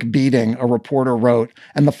terrific beating, a reporter wrote,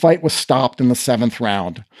 and the fight was stopped in the 7th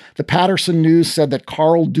round. The Patterson News said that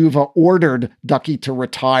Carl Duva ordered Ducky to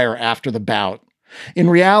retire after the bout. In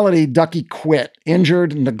reality, Ducky quit,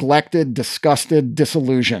 injured, neglected, disgusted,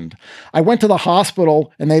 disillusioned. "I went to the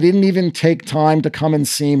hospital and they didn't even take time to come and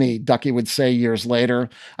see me," Ducky would say years later.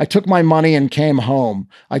 "I took my money and came home.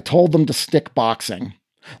 I told them to stick boxing."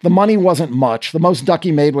 The money wasn't much. The most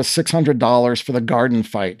Ducky made was $600 for the Garden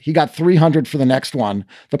fight. He got $300 for the next one.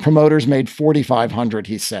 The promoters made $4,500,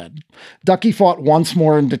 he said. Ducky fought once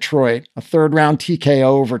more in Detroit, a third-round TKO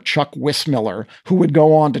over Chuck Wissmiller, who would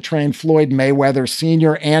go on to train Floyd Mayweather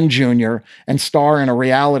Sr. and Jr. and star in a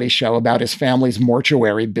reality show about his family's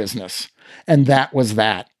mortuary business. And that was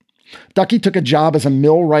that. Ducky took a job as a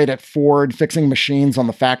millwright at Ford, fixing machines on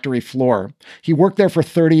the factory floor. He worked there for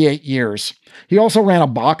 38 years. He also ran a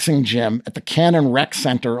boxing gym at the Cannon Rec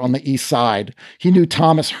Center on the East Side. He knew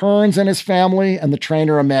Thomas Hearns and his family and the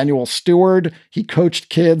trainer Emmanuel Stewart. He coached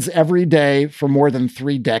kids every day for more than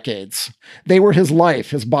 3 decades. They were his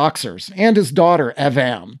life, his boxers, and his daughter,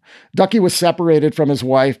 Evan. Ducky was separated from his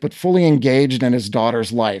wife, but fully engaged in his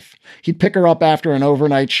daughter's life. He'd pick her up after an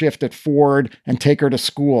overnight shift at Ford and take her to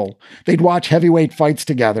school. They'd watch heavyweight fights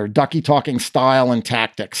together, Ducky talking style and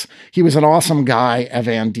tactics. He was an awesome guy,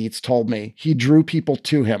 Evan Dietz told me. He drew people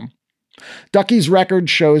to him. Ducky's record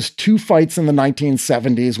shows 2 fights in the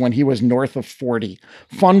 1970s when he was north of 40,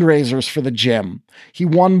 fundraisers for the gym. He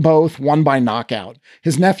won both, won by knockout.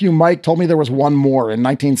 His nephew Mike told me there was one more in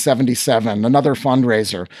 1977, another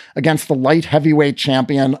fundraiser, against the light heavyweight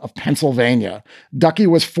champion of Pennsylvania. Ducky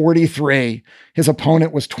was 43. His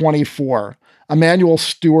opponent was 24. Emmanuel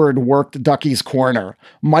Stewart worked Ducky's corner.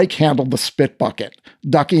 Mike handled the spit bucket.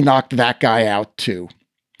 Ducky knocked that guy out too.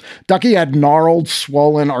 Ducky had gnarled,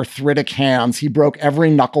 swollen, arthritic hands. He broke every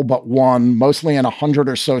knuckle but one, mostly in 100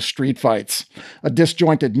 or so street fights. A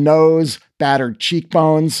disjointed nose, battered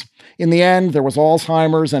cheekbones. In the end, there was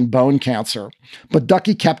Alzheimer's and bone cancer. But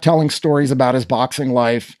Ducky kept telling stories about his boxing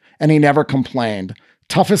life, and he never complained.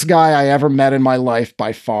 Toughest guy I ever met in my life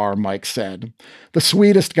by far, Mike said. The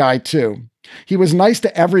sweetest guy, too. He was nice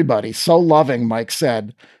to everybody, so loving, Mike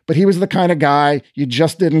said. But he was the kind of guy you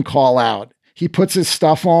just didn't call out. He puts his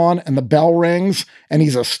stuff on and the bell rings, and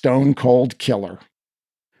he's a stone-cold killer.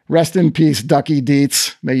 Rest in peace, Ducky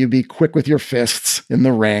Dietz. May you be quick with your fists in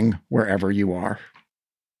the ring wherever you are.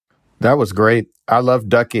 That was great. I love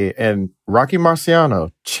Ducky. And Rocky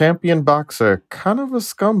Marciano, champion boxer, kind of a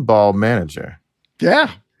scumball manager.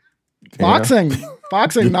 Yeah. Boxing.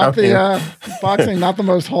 Boxing, not the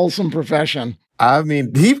most wholesome profession. I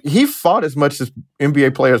mean, he fought as much as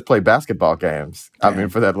NBA players play basketball games. I mean,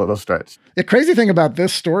 for that little stretch. The crazy thing about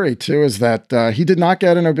this story, too, is that he did not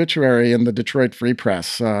get an obituary in the Detroit Free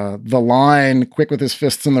Press. The line, quick with his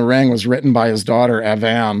fists in the ring, was written by his daughter,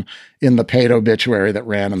 Evan, in the paid obituary that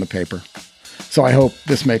ran in the paper. So I hope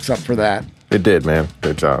this makes up for that. It did, man.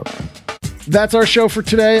 Good job. That's our show for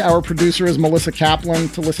today. Our producer is Melissa Kaplan.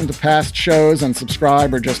 To listen to past shows and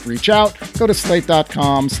subscribe or just reach out, go to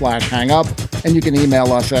slate.com/hangup, and you can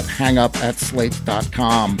email us at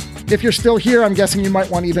hangup@slate.com. If you're still here, I'm guessing you might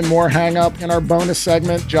want even more Hang Up. In our bonus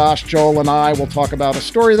segment, Josh, Joel, and I will talk about a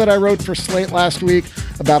story that I wrote for Slate last week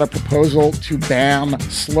about a proposal to ban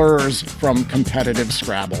slurs from competitive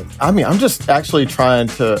Scrabble. I mean, I'm just actually trying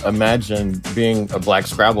to imagine being a Black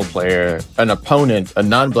Scrabble player, an opponent, a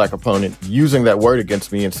non-Black opponent, using that word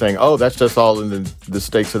against me and saying, "Oh, that's just all in the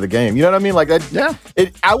stakes of the game." You know what I mean? Like that. Yeah.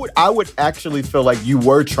 I would actually feel like you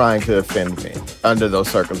were trying to offend me under those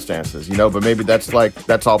circumstances, you know. But maybe that's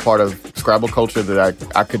all part of Scrabble culture that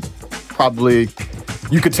I could probably.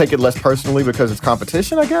 You could take it less personally because it's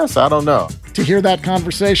competition, I guess. I don't know. To hear that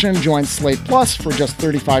conversation, join Slate Plus for just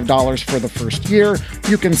 $35 for the first year.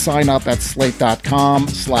 You can sign up at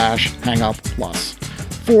slate.com/hangup+.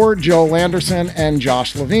 For Joel Anderson and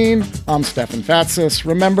Josh Levine, I'm Stefan Fatsis.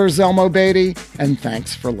 Remember Zelmo Beatty, and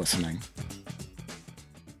thanks for listening.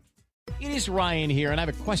 It is Ryan here, and I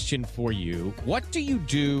have a question for you. What do you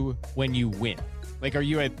do when you win? Like, are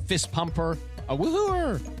you a fist pumper, a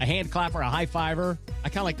woohooer, a hand clapper, a high fiver? I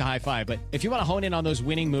kind of like the high five, but if you want to hone in on those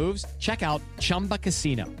winning moves, check out Chumba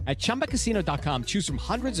Casino. At ChumbaCasino.com, choose from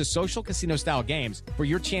hundreds of social casino-style games for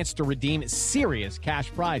your chance to redeem serious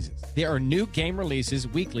cash prizes. There are new game releases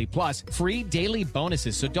weekly, plus free daily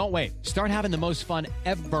bonuses, so don't wait. Start having the most fun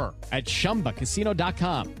ever at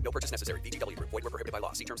ChumbaCasino.com. No purchase necessary. VGW. Void where prohibited by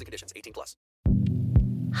law. See terms and conditions. 18+.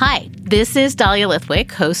 Hi, this is Dahlia Lithwick,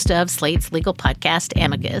 host of Slate's legal podcast,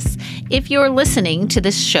 Amicus. If you're listening to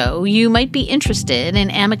this show, you might be interested in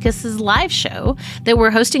Amicus's live show that we're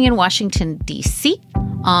hosting in Washington, D.C.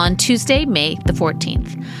 on Tuesday, May the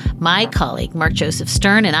 14th. My colleague, Mark Joseph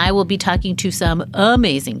Stern, and I will be talking to some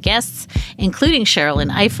amazing guests, including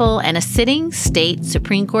Sherrilyn Ifill and a sitting state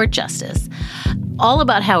Supreme Court justice, all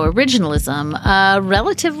about how originalism, a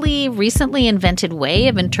relatively recently invented way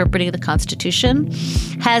of interpreting the Constitution,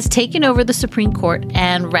 has taken over the Supreme Court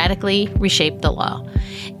and radically reshaped the law.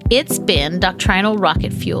 It's been doctrinal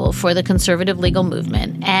rocket fuel for the conservative legal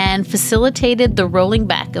movement and facilitated the rolling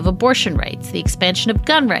back of abortion rights, the expansion of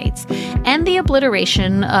gun rights, and the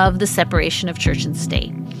obliteration of the separation of church and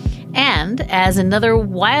state. And as another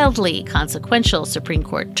wildly consequential Supreme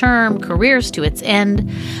Court term careers to its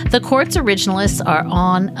end, the court's originalists are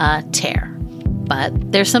on a tear.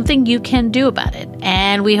 But there's something you can do about it,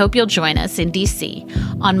 and we hope you'll join us in D.C.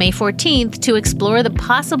 on May 14th to explore the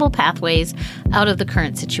possible pathways out of the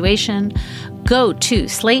current situation. Go to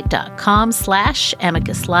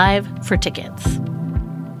slate.com/amicuslive for tickets.